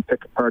there and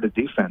pick apart a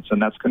defense?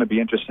 And that's going to be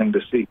interesting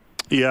to see.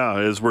 Yeah,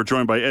 as we're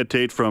joined by Ed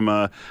Tate from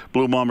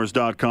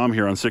BlueBombers.com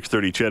here on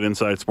 630 CHED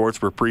Inside Sports.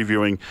 We're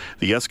previewing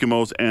the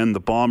Eskimos and the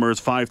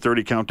Bombers.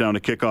 5:30 countdown to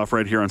kickoff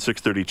right here on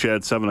 630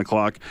 CHED. 7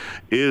 o'clock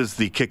is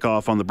the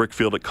kickoff on the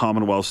Brickfield at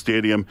Commonwealth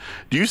Stadium.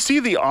 Do you see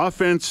the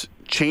offense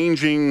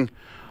changing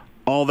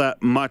all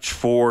that much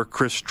for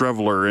Chris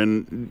Streveler?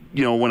 And,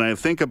 when I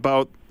think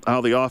about how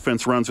the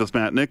offense runs with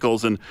Matt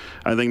Nichols, and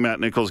I think Matt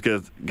Nichols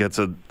gets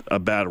a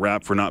bad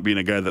rap for not being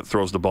a guy that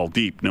throws the ball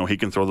deep. He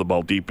can throw the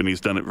ball deep, and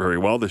he's done it very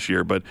well this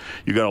year. But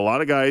you got a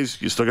lot of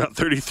guys. You still got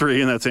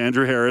 33, and that's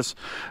Andrew Harris.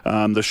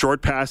 The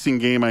short passing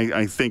game,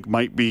 I think,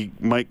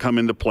 might come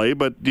into play.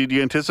 But did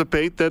you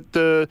anticipate that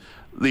the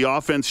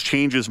offense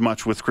changes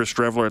much with Chris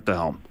Streveler at the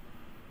helm?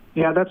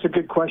 Yeah, that's a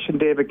good question,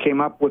 David.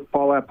 Came up with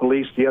Paul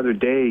LaPolice the other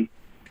day,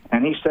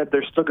 and he said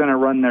they're still going to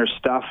run their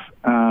stuff.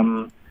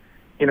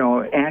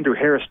 Andrew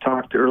Harris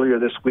talked earlier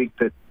this week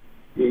that,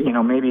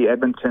 maybe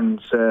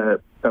Edmonton's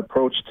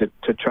approach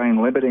to try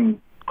and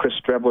limiting Chris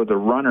Streveler, the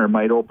runner,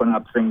 might open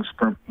up things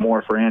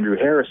more for Andrew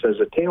Harris as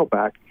a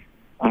tailback.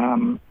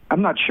 I'm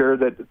not sure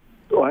that.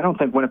 Well, I don't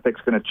think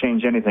Winnipeg's going to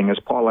change anything. As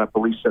Paul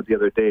LaPolice said the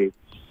other day,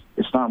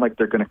 it's not like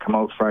they're going to come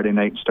out Friday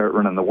night and start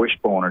running the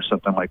wishbone or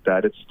something like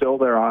that. It's still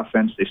their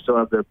offense. They still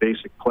have their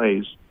basic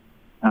plays.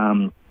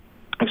 I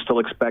still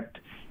expect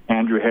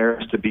Andrew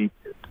Harris to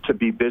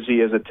be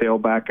busy as a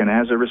tailback and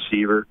as a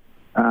receiver.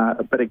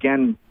 But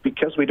again,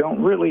 because we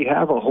don't really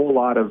have a whole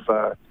lot of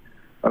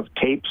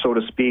tape, so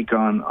to speak,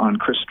 on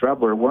Chris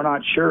Streveler, we're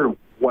not sure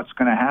what's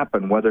going to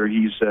happen, whether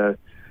he's a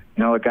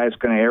guy's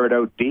going to air it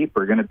out deep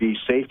or going to be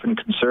safe and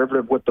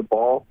conservative with the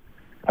ball.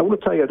 I will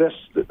tell you this,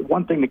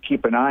 one thing to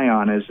keep an eye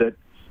on is that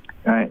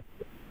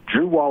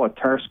Drew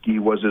Wolotarski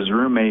was his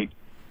roommate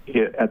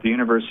at the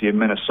University of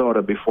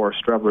Minnesota before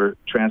Streveler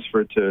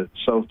transferred to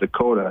South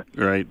Dakota.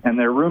 Right. And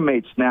they're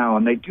roommates now,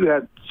 and they do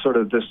have sort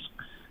of this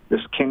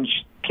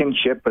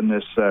kinship and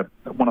this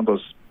one of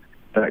those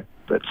that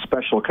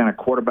special kind of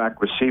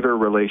quarterback-receiver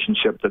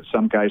relationship that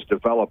some guys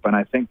develop. And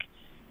I think,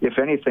 if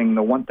anything,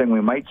 the one thing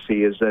we might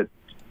see is that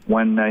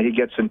when he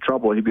gets in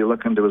trouble, he'd be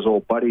looking to his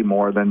old buddy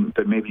more than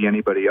maybe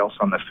anybody else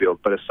on the field.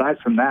 But aside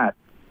from that,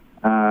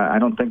 I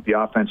don't think the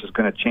offense is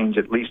going to change,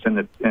 at least in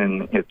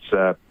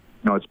its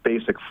its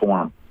basic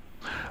form.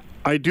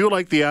 I do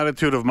like the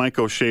attitude of Mike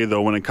O'Shea,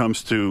 though, when it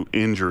comes to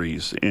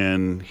injuries.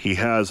 And he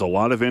has a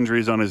lot of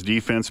injuries on his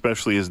defense,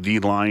 especially his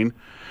D-line.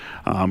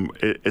 I'm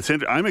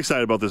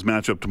excited about this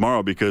matchup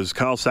tomorrow because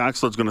Kyle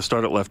Saxler's going to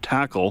start at left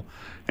tackle,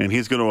 and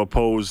he's going to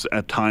oppose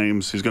at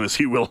times. He's going to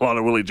see a lot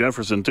of Willie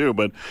Jefferson, too.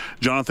 But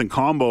Jonathan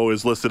Combo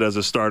is listed as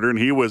a starter, and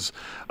he was,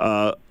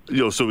 so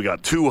we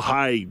got 2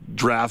 high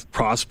draft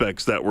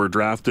prospects that were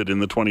drafted in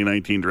the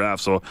 2019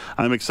 draft. So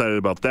I'm excited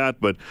about that.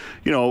 But,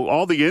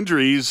 all the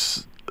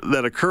injuries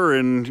that occur,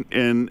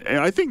 and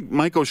I think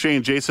Mike O'Shea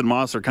and Jason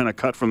Moss are kind of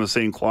cut from the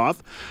same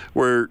cloth,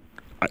 where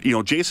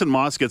Jason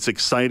Moss gets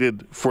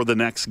excited for the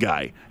next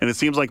guy, and it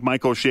seems like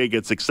Mike O'Shea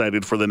gets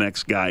excited for the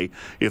next guy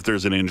if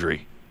there's an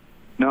injury.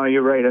 No,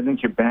 you're right. I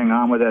think you're bang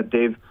on with that,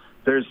 Dave.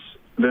 There's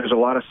a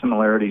lot of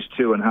similarities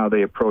too in how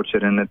they approach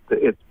it, and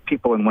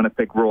people in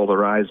Winnipeg roll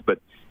their eyes, but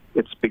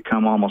it's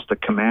become almost a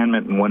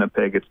commandment in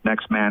Winnipeg. It's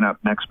next man up,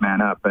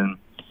 and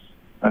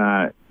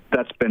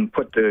that's been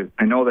put to.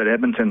 I know that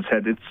Edmonton's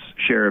had its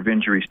share of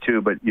injuries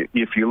too, but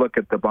if you look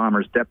at the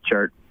Bombers' depth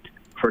chart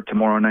for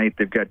tomorrow night,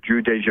 they've got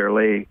Drew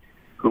Desjardins,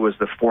 who was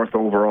the 4th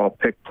overall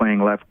pick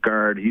playing left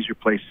guard. He's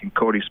replacing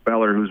Cody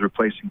Speller, who's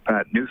replacing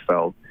Pat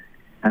Neufeld.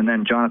 And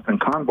then Jonathan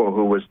Combo,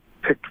 who was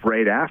picked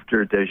right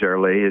after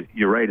Desjardins,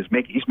 you're right,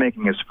 he's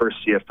making his first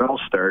CFL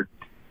start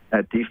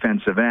at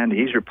defensive end.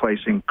 He's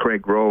replacing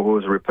Craig Rowe, who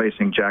is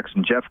replacing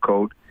Jackson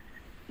Jeffcoat.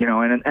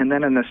 And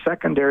then in the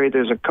secondary,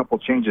 there's a couple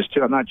changes,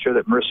 too. I'm not sure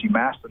that Mercy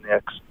Maston,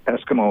 the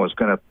Eskimo, is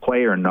going to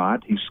play or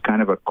not. He's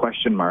kind of a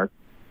question mark.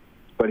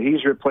 But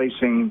he's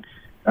replacing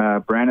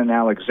Brandon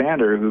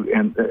Alexander,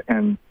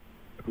 and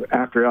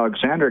after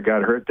Alexander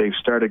got hurt, they've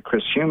started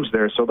Chris Humes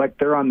there. So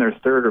they're on their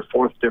 3rd or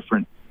 4th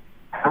different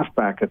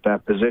halfback at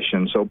that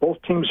position. So both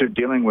teams are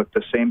dealing with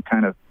the same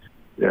kind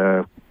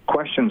of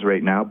questions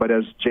right now. But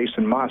as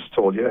Jason Moss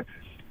told you,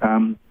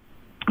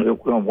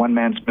 one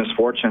man's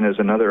misfortune is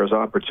another's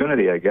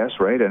opportunity, I guess,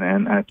 right?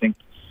 And I think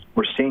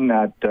we're seeing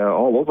that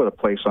all over the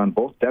place on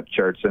both depth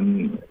charts,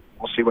 and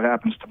we'll see what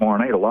happens tomorrow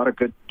night. A lot of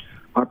good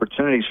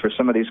opportunities for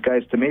some of these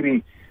guys to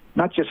maybe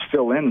not just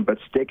fill in, but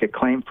stake a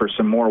claim for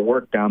some more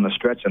work down the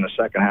stretch in the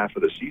second half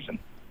of the season.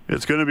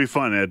 It's going to be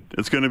fun, Ed.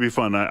 It's going to be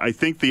fun. I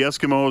think the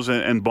Eskimos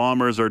and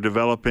Bombers are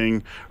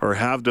developing or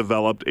have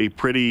developed a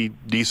pretty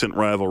decent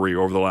rivalry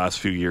over the last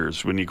few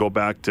years. When you go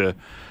back to,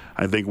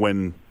 I think,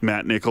 when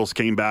Matt Nichols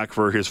came back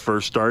for his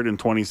first start in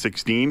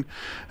 2016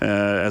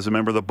 as a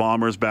member of the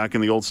Bombers back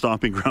in the old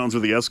stomping grounds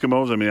of the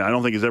Eskimos. I mean, I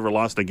don't think he's ever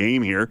lost a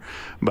game here,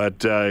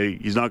 but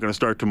he's not going to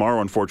start tomorrow,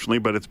 unfortunately.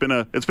 But it's been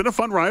a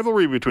fun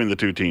rivalry between the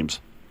two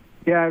teams.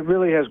 Yeah, it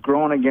really has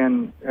grown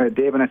again,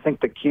 Dave, and I think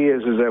the key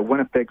is that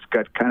Winnipeg's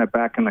got kind of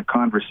back in the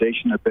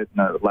conversation a bit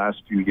in the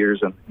last few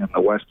years in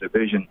the West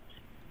Division.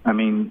 I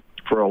mean,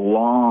 for a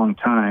long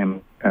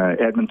time,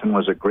 Edmonton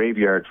was a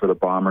graveyard for the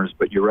Bombers,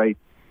 but you're right.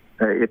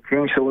 It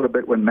changed a little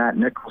bit when Matt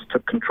Nichols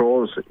took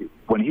control.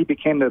 When he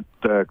became the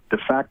de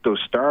facto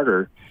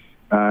starter,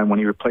 when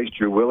he replaced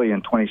Drew Willie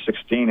in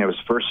 2016, his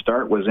first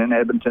start was in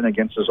Edmonton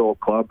against his old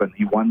club, and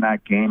he won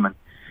that game.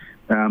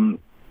 And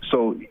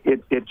so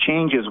it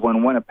changes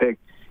when Winnipeg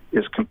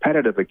is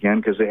competitive again,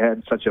 because they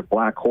had such a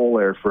black hole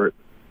there for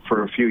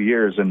a few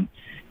years, and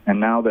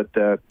now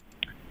that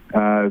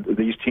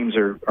these teams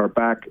are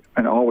back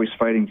and always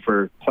fighting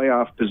for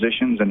playoff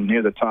positions and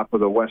near the top of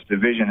the West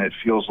Division, it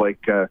feels like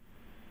the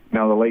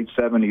late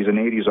 70s and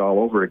 80s all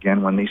over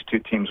again, when these two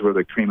teams were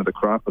the cream of the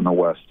crop in the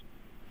West.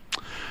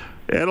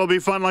 It'll be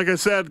fun, like I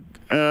said.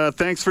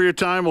 Thanks for your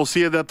time. We'll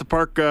see you at the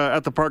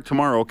park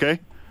tomorrow.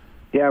 Okay?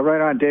 Yeah, right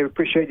on, Dave.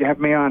 Appreciate you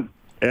having me on.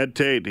 Ed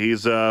Tate,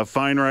 he's a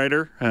fine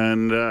writer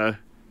and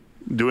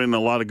doing a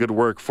lot of good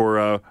work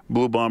for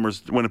Blue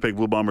Bombers,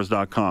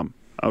 WinnipegBlueBombers.com.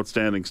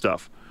 Outstanding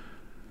stuff.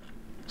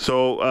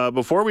 So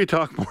before we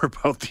talk more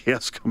about the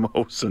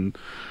Eskimos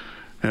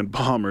and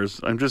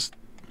Bombers, I'm just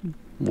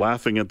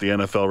laughing at the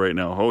NFL right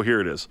now. Oh, here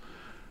it is.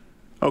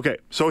 Okay,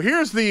 so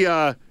here's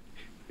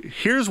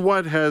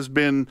what has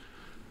been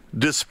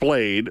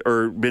displayed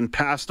or been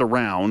passed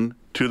around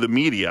to the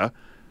media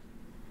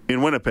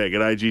in Winnipeg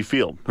at IG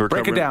Field.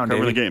 Break it down,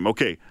 covering Davey. the game.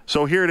 Okay,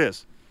 so here it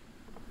is.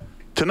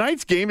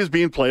 Tonight's game is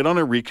being played on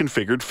a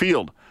reconfigured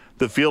field.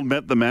 The field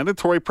met the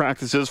mandatory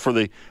practices for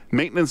the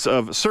maintenance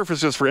of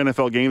surfaces for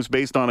NFL games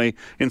based on an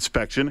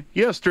inspection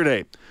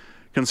yesterday.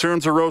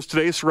 Concerns arose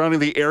today surrounding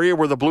the area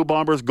where the Blue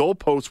Bombers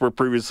goalposts were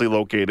previously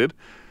located.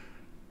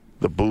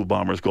 The Blue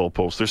Bombers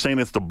goalposts. They're saying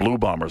it's the Blue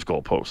Bombers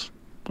goalposts.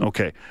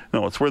 Okay.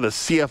 No, it's where the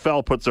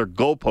CFL puts their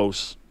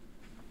goalposts.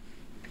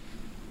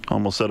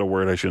 Almost said a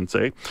word I shouldn't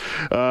say.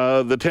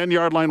 The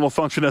 10-yard line will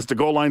function as the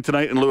goal line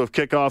tonight. In lieu of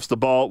kickoffs, the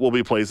ball will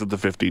be placed at the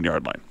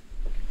 15-yard line.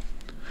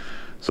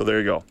 So there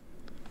you go.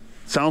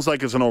 Sounds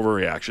like it's an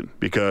overreaction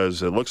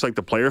because it looks like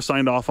the player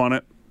signed off on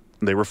it.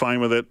 They were fine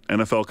with it.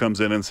 NFL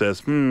comes in and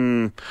says,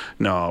 no,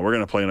 we're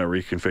going to play in a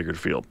reconfigured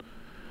field.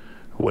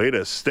 Way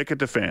to stick it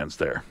to fans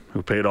there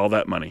who paid all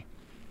that money.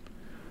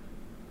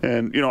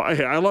 And,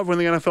 I love when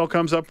the NFL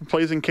comes up and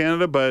plays in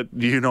Canada, but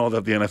you know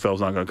that the NFL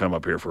is not going to come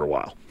up here for a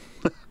while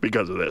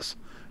because of this.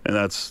 And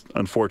that's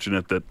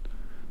unfortunate that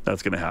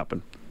that's going to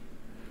happen.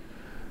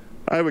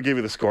 I would give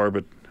you the score,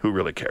 but who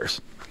really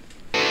cares?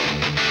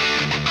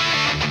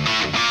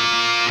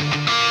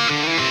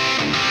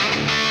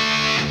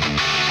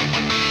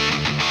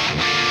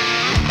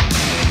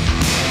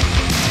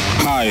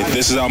 Hi,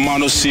 this is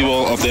Armando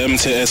Sibo of the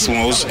Edmonton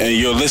Eskimos, and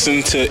you're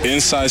listening to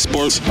Inside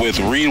Sports with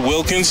Reed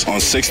Wilkins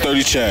on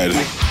 630 Chad.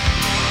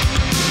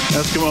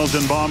 Eskimos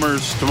and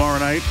Bombers tomorrow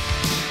night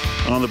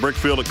on the brick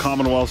field at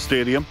Commonwealth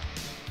Stadium.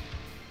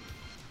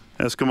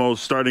 Eskimos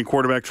starting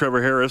quarterback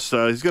Trevor Harris.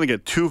 He's going to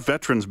get 2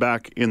 veterans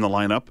back in the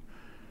lineup.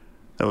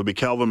 That would be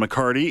Calvin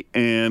McCarty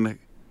and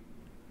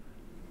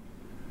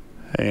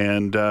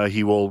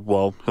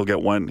he'll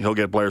get one. He'll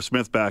get Blair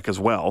Smith back as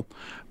well.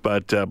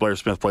 But Blair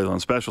Smith plays on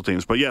special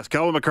teams. But yes,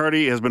 Calvin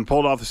McCarty has been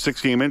pulled off the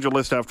 6-game injured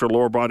list after a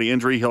lower body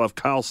injury. He'll have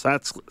Kyle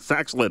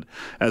Saxlid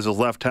as his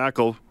left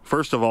tackle.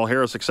 First of all,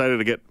 Harris excited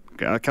to get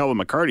Calvin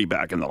McCarty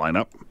back in the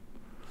lineup.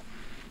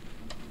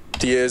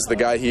 He is, the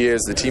guy he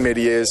is, the teammate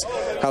he is,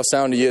 how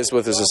sound he is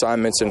with his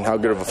assignments, and how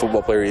good of a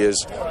football player he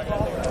is.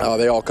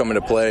 They all come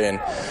into play, and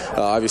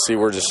obviously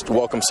we're just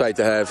welcome sight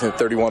to have him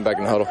 31 back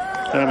in the huddle.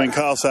 I mean,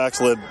 Kyle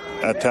Saxlid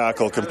at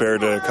tackle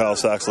compared to Kyle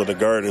Saxlid at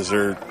guard, is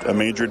there a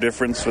major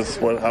difference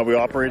with how we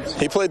operate?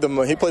 He played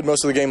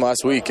most of the game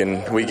last week,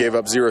 and we gave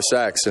up 0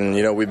 sacks. And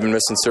we've been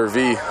missing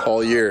Servi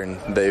all year, and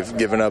they've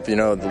given up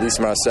the least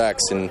amount of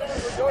sacks. And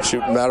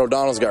Matt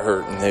O'Donnell's got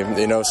hurt,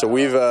 and so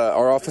we've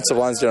our offensive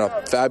line's done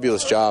a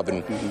fabulous job,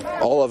 and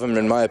all of them,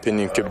 in my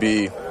opinion, could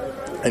be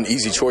an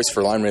easy choice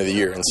for lineman of the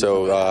year. And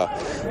so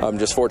I'm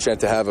just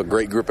fortunate to have a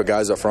great group of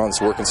guys up front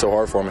that's working so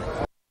hard for me.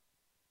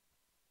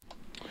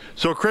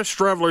 So Chris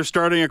Streveler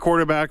starting a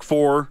quarterback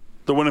for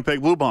the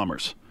Winnipeg Blue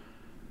Bombers.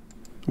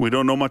 We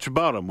don't know much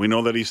about him. We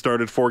know that he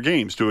started 4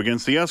 games, 2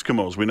 against the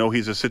Eskimos. We know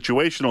he's a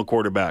situational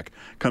quarterback,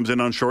 comes in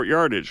on short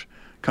yardage,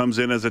 comes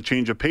in as a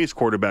change of pace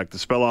quarterback to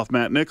spell off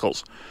Matt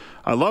Nichols.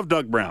 I love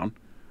Doug Brown,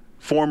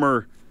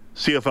 former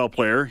CFL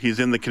player. He's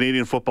in the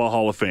Canadian Football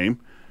Hall of Fame.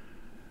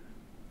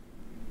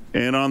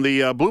 And on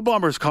the Blue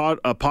Bombers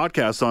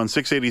podcast on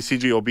 680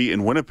 CJOB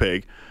in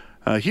Winnipeg,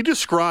 he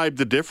described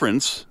the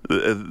difference.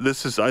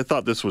 I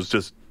thought this was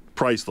just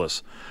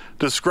priceless.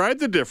 Described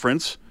the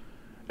difference,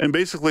 and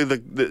basically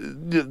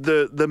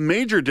the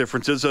major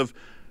differences of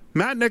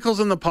Matt Nichols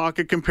in the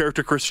pocket compared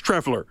to Chris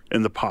Streveler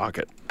in the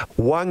pocket.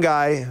 One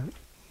guy,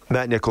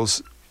 Matt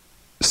Nichols,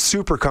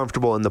 super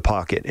comfortable in the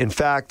pocket. In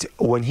fact,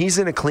 when he's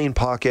in a clean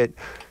pocket,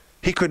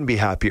 he couldn't be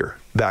happier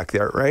back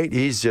there, right?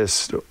 He's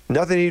just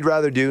nothing he'd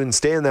rather do than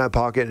stay in that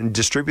pocket and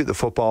distribute the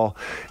football.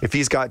 If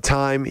he's got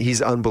time,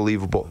 he's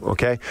unbelievable,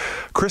 okay?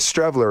 Chris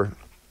Streveler,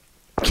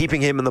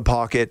 keeping him in the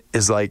pocket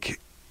is like,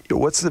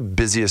 what's the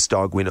busiest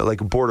dog we know? Like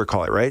a border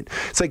collie, right?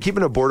 It's like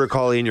keeping a border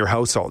collie in your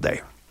house all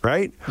day,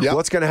 right? Yep.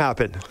 What's going to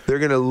happen? They're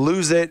going to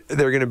lose it.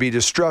 They're going to be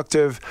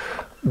destructive.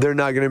 They're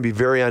not going to be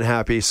very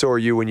unhappy. So are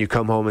you when you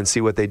come home and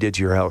see what they did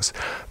to your house.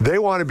 They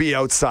want to be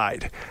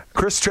outside.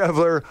 Chris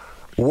Streveler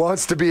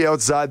wants to be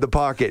outside the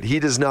pocket. He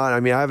does not. I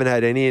mean, I haven't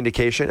had any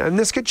indication. And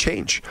this could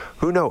change.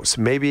 Who knows?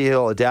 Maybe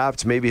he'll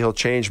adapt. Maybe he'll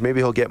change. Maybe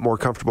he'll get more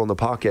comfortable in the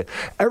pocket.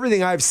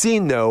 Everything I've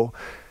seen, though,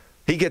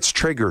 he gets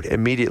triggered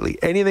immediately.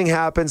 Anything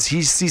happens,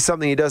 he sees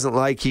something he doesn't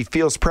like. He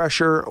feels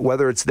pressure,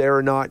 whether it's there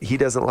or not. He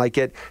doesn't like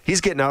it.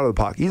 He's getting out of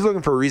the pocket. He's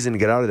looking for a reason to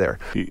get out of there.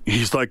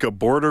 He's like a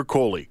border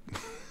collie.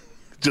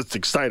 Just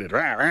excited.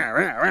 Rah, rah,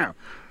 rah, rah.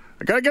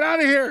 I got to get out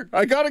of here.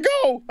 I got to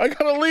go. I got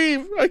to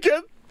leave. I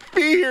can't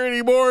be here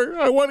anymore.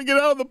 I want to get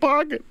out of the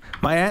pocket.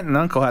 My aunt and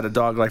uncle had a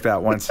dog like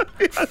that once.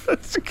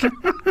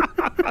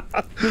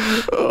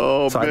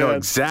 Oh, so man. I know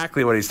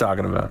exactly what he's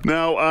talking about.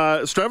 Now,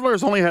 Streveler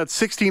has only had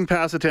 16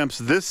 pass attempts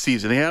this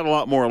season. He had a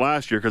lot more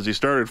last year because he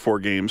started 4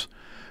 games.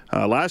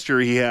 Last year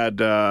he had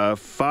 5,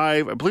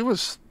 I believe it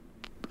was,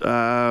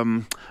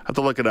 I have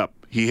to look it up.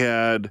 He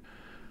had,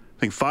 I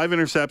think, 5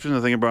 interceptions.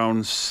 I think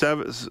around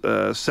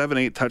 7,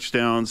 8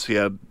 touchdowns. He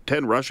had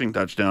 10 rushing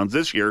touchdowns.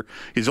 This year,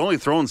 he's only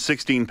thrown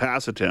 16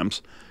 pass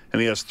attempts,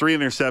 and he has 3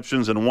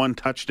 interceptions and 1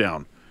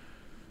 touchdown.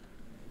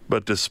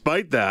 But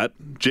despite that,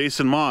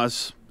 Jason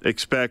Moss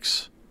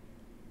expects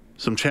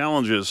some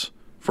challenges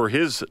for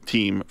his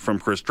team from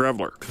Chris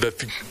Streveler.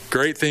 The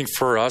great thing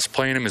for us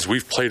playing him is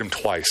we've played him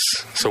twice.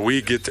 So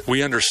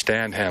we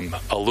understand him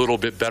a little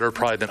bit better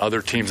probably than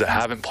other teams that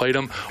haven't played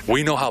him.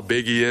 We know how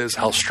big he is,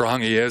 how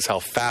strong he is, how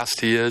fast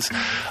he is,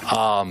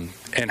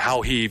 and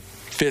how he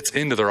fits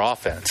into their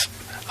offense.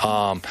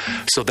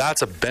 So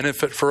that's a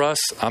benefit for us.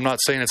 I'm not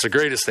saying it's the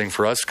greatest thing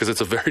for us because it's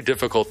a very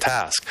difficult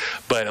task,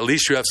 but at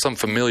least you have some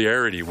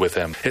familiarity with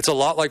him. It's a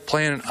lot like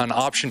playing an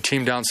option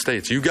team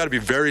downstate. You've got to be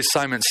very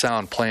assignment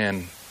sound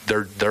playing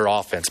their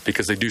offense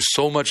because they do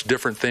so much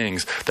different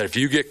things that if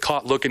you get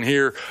caught looking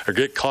here or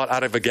get caught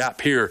out of a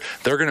gap here,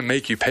 they're going to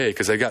make you pay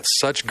because they got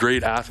such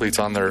great athletes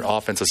on their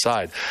offensive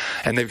side,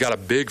 and they've got a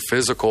big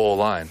physical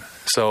line.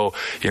 So,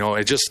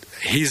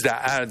 he's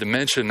that added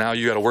dimension. Now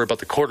you got to worry about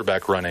the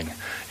quarterback running.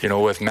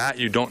 With Matt,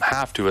 you don't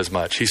have to as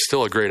much. He's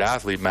still a great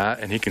athlete, Matt,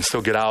 and he can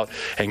still get out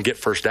and get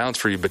first downs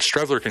for you. But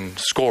Streveler can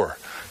score.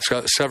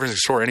 Streveler can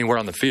score anywhere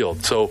on the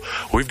field. So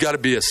we've got to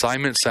be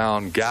assignment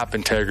sound, gap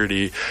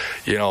integrity,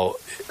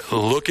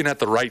 looking at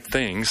the right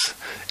things,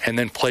 and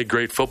then play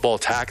great football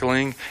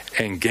tackling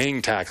and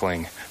gang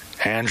tackling.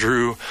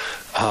 Andrew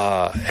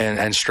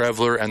and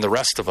Streveler and the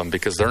rest of them,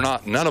 because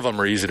none of them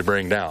are easy to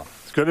bring down.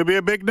 It's going to be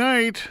a big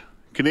night.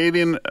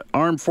 Canadian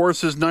Armed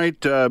Forces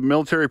Night,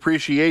 Military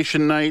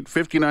Appreciation Night.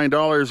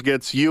 $59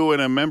 gets you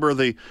and a member of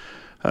the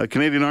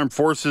Canadian Armed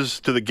Forces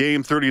to the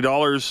game.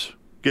 $30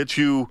 gets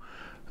you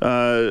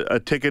a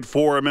ticket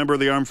for a member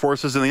of the Armed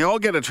Forces, and they all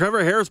get a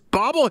Trevor Harris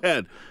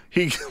bobblehead.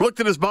 He looked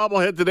at his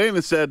bobblehead today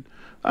and said,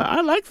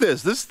 I like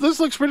this. This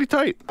looks pretty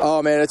tight.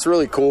 Oh, man, it's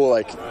really cool.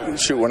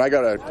 When I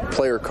got a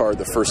player card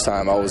the first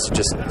time, I was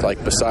just,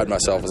 beside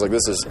myself. I was like,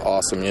 this is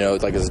awesome.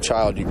 As a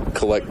child, you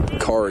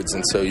collect cards,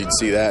 and so you'd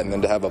see that, and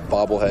then to have a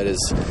bobblehead is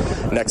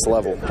next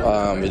level.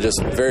 You're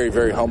just very,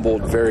 very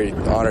humbled, very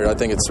honored. I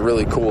think it's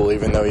really cool,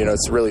 even though,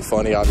 it's really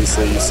funny.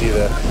 Obviously, you see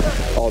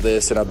all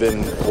this, and I've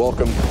been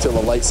welcomed to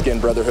the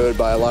light-skinned brotherhood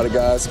by a lot of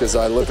guys because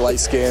I look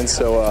light-skinned,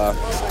 so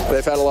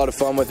they've had a lot of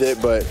fun with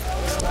it, but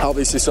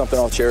obviously something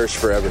I'll cherish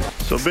forever.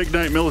 So big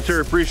night, Military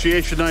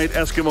Appreciation Night.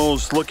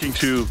 Eskimos looking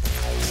to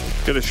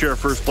get a share of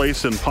first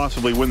place and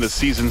possibly win the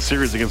season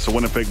series against the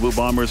Winnipeg Blue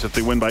Bombers. If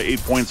they win by 8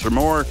 points or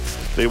more,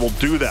 they will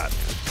do that.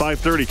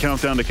 5:30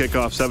 countdown to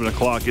kickoff. 7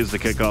 o'clock is the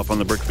kickoff on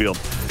the Brickfield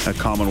at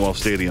Commonwealth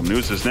Stadium.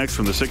 News is next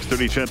from the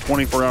 630 Chet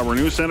 24-hour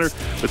news center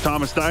with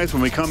Thomas Dias.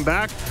 When we come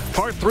back,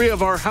 part 3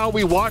 of our How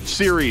We Watch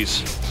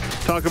series.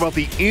 Talk about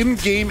the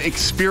in-game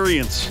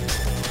experience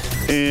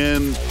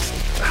and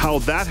how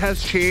that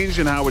has changed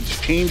and how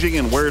it's changing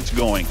and where it's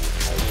going.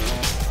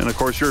 And, of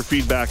course, your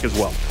feedback as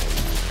well.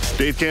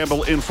 Dave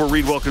Campbell in for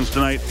Reed Wilkins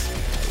tonight.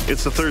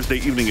 It's the Thursday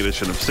evening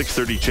edition of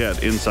 630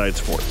 Ched Inside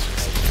Sports.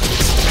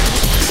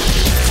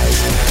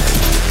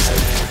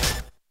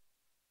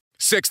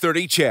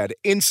 630 Ched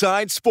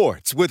Inside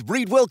Sports with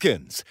Reed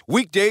Wilkins.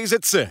 Weekdays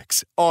at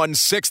 6 on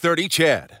 630 Ched.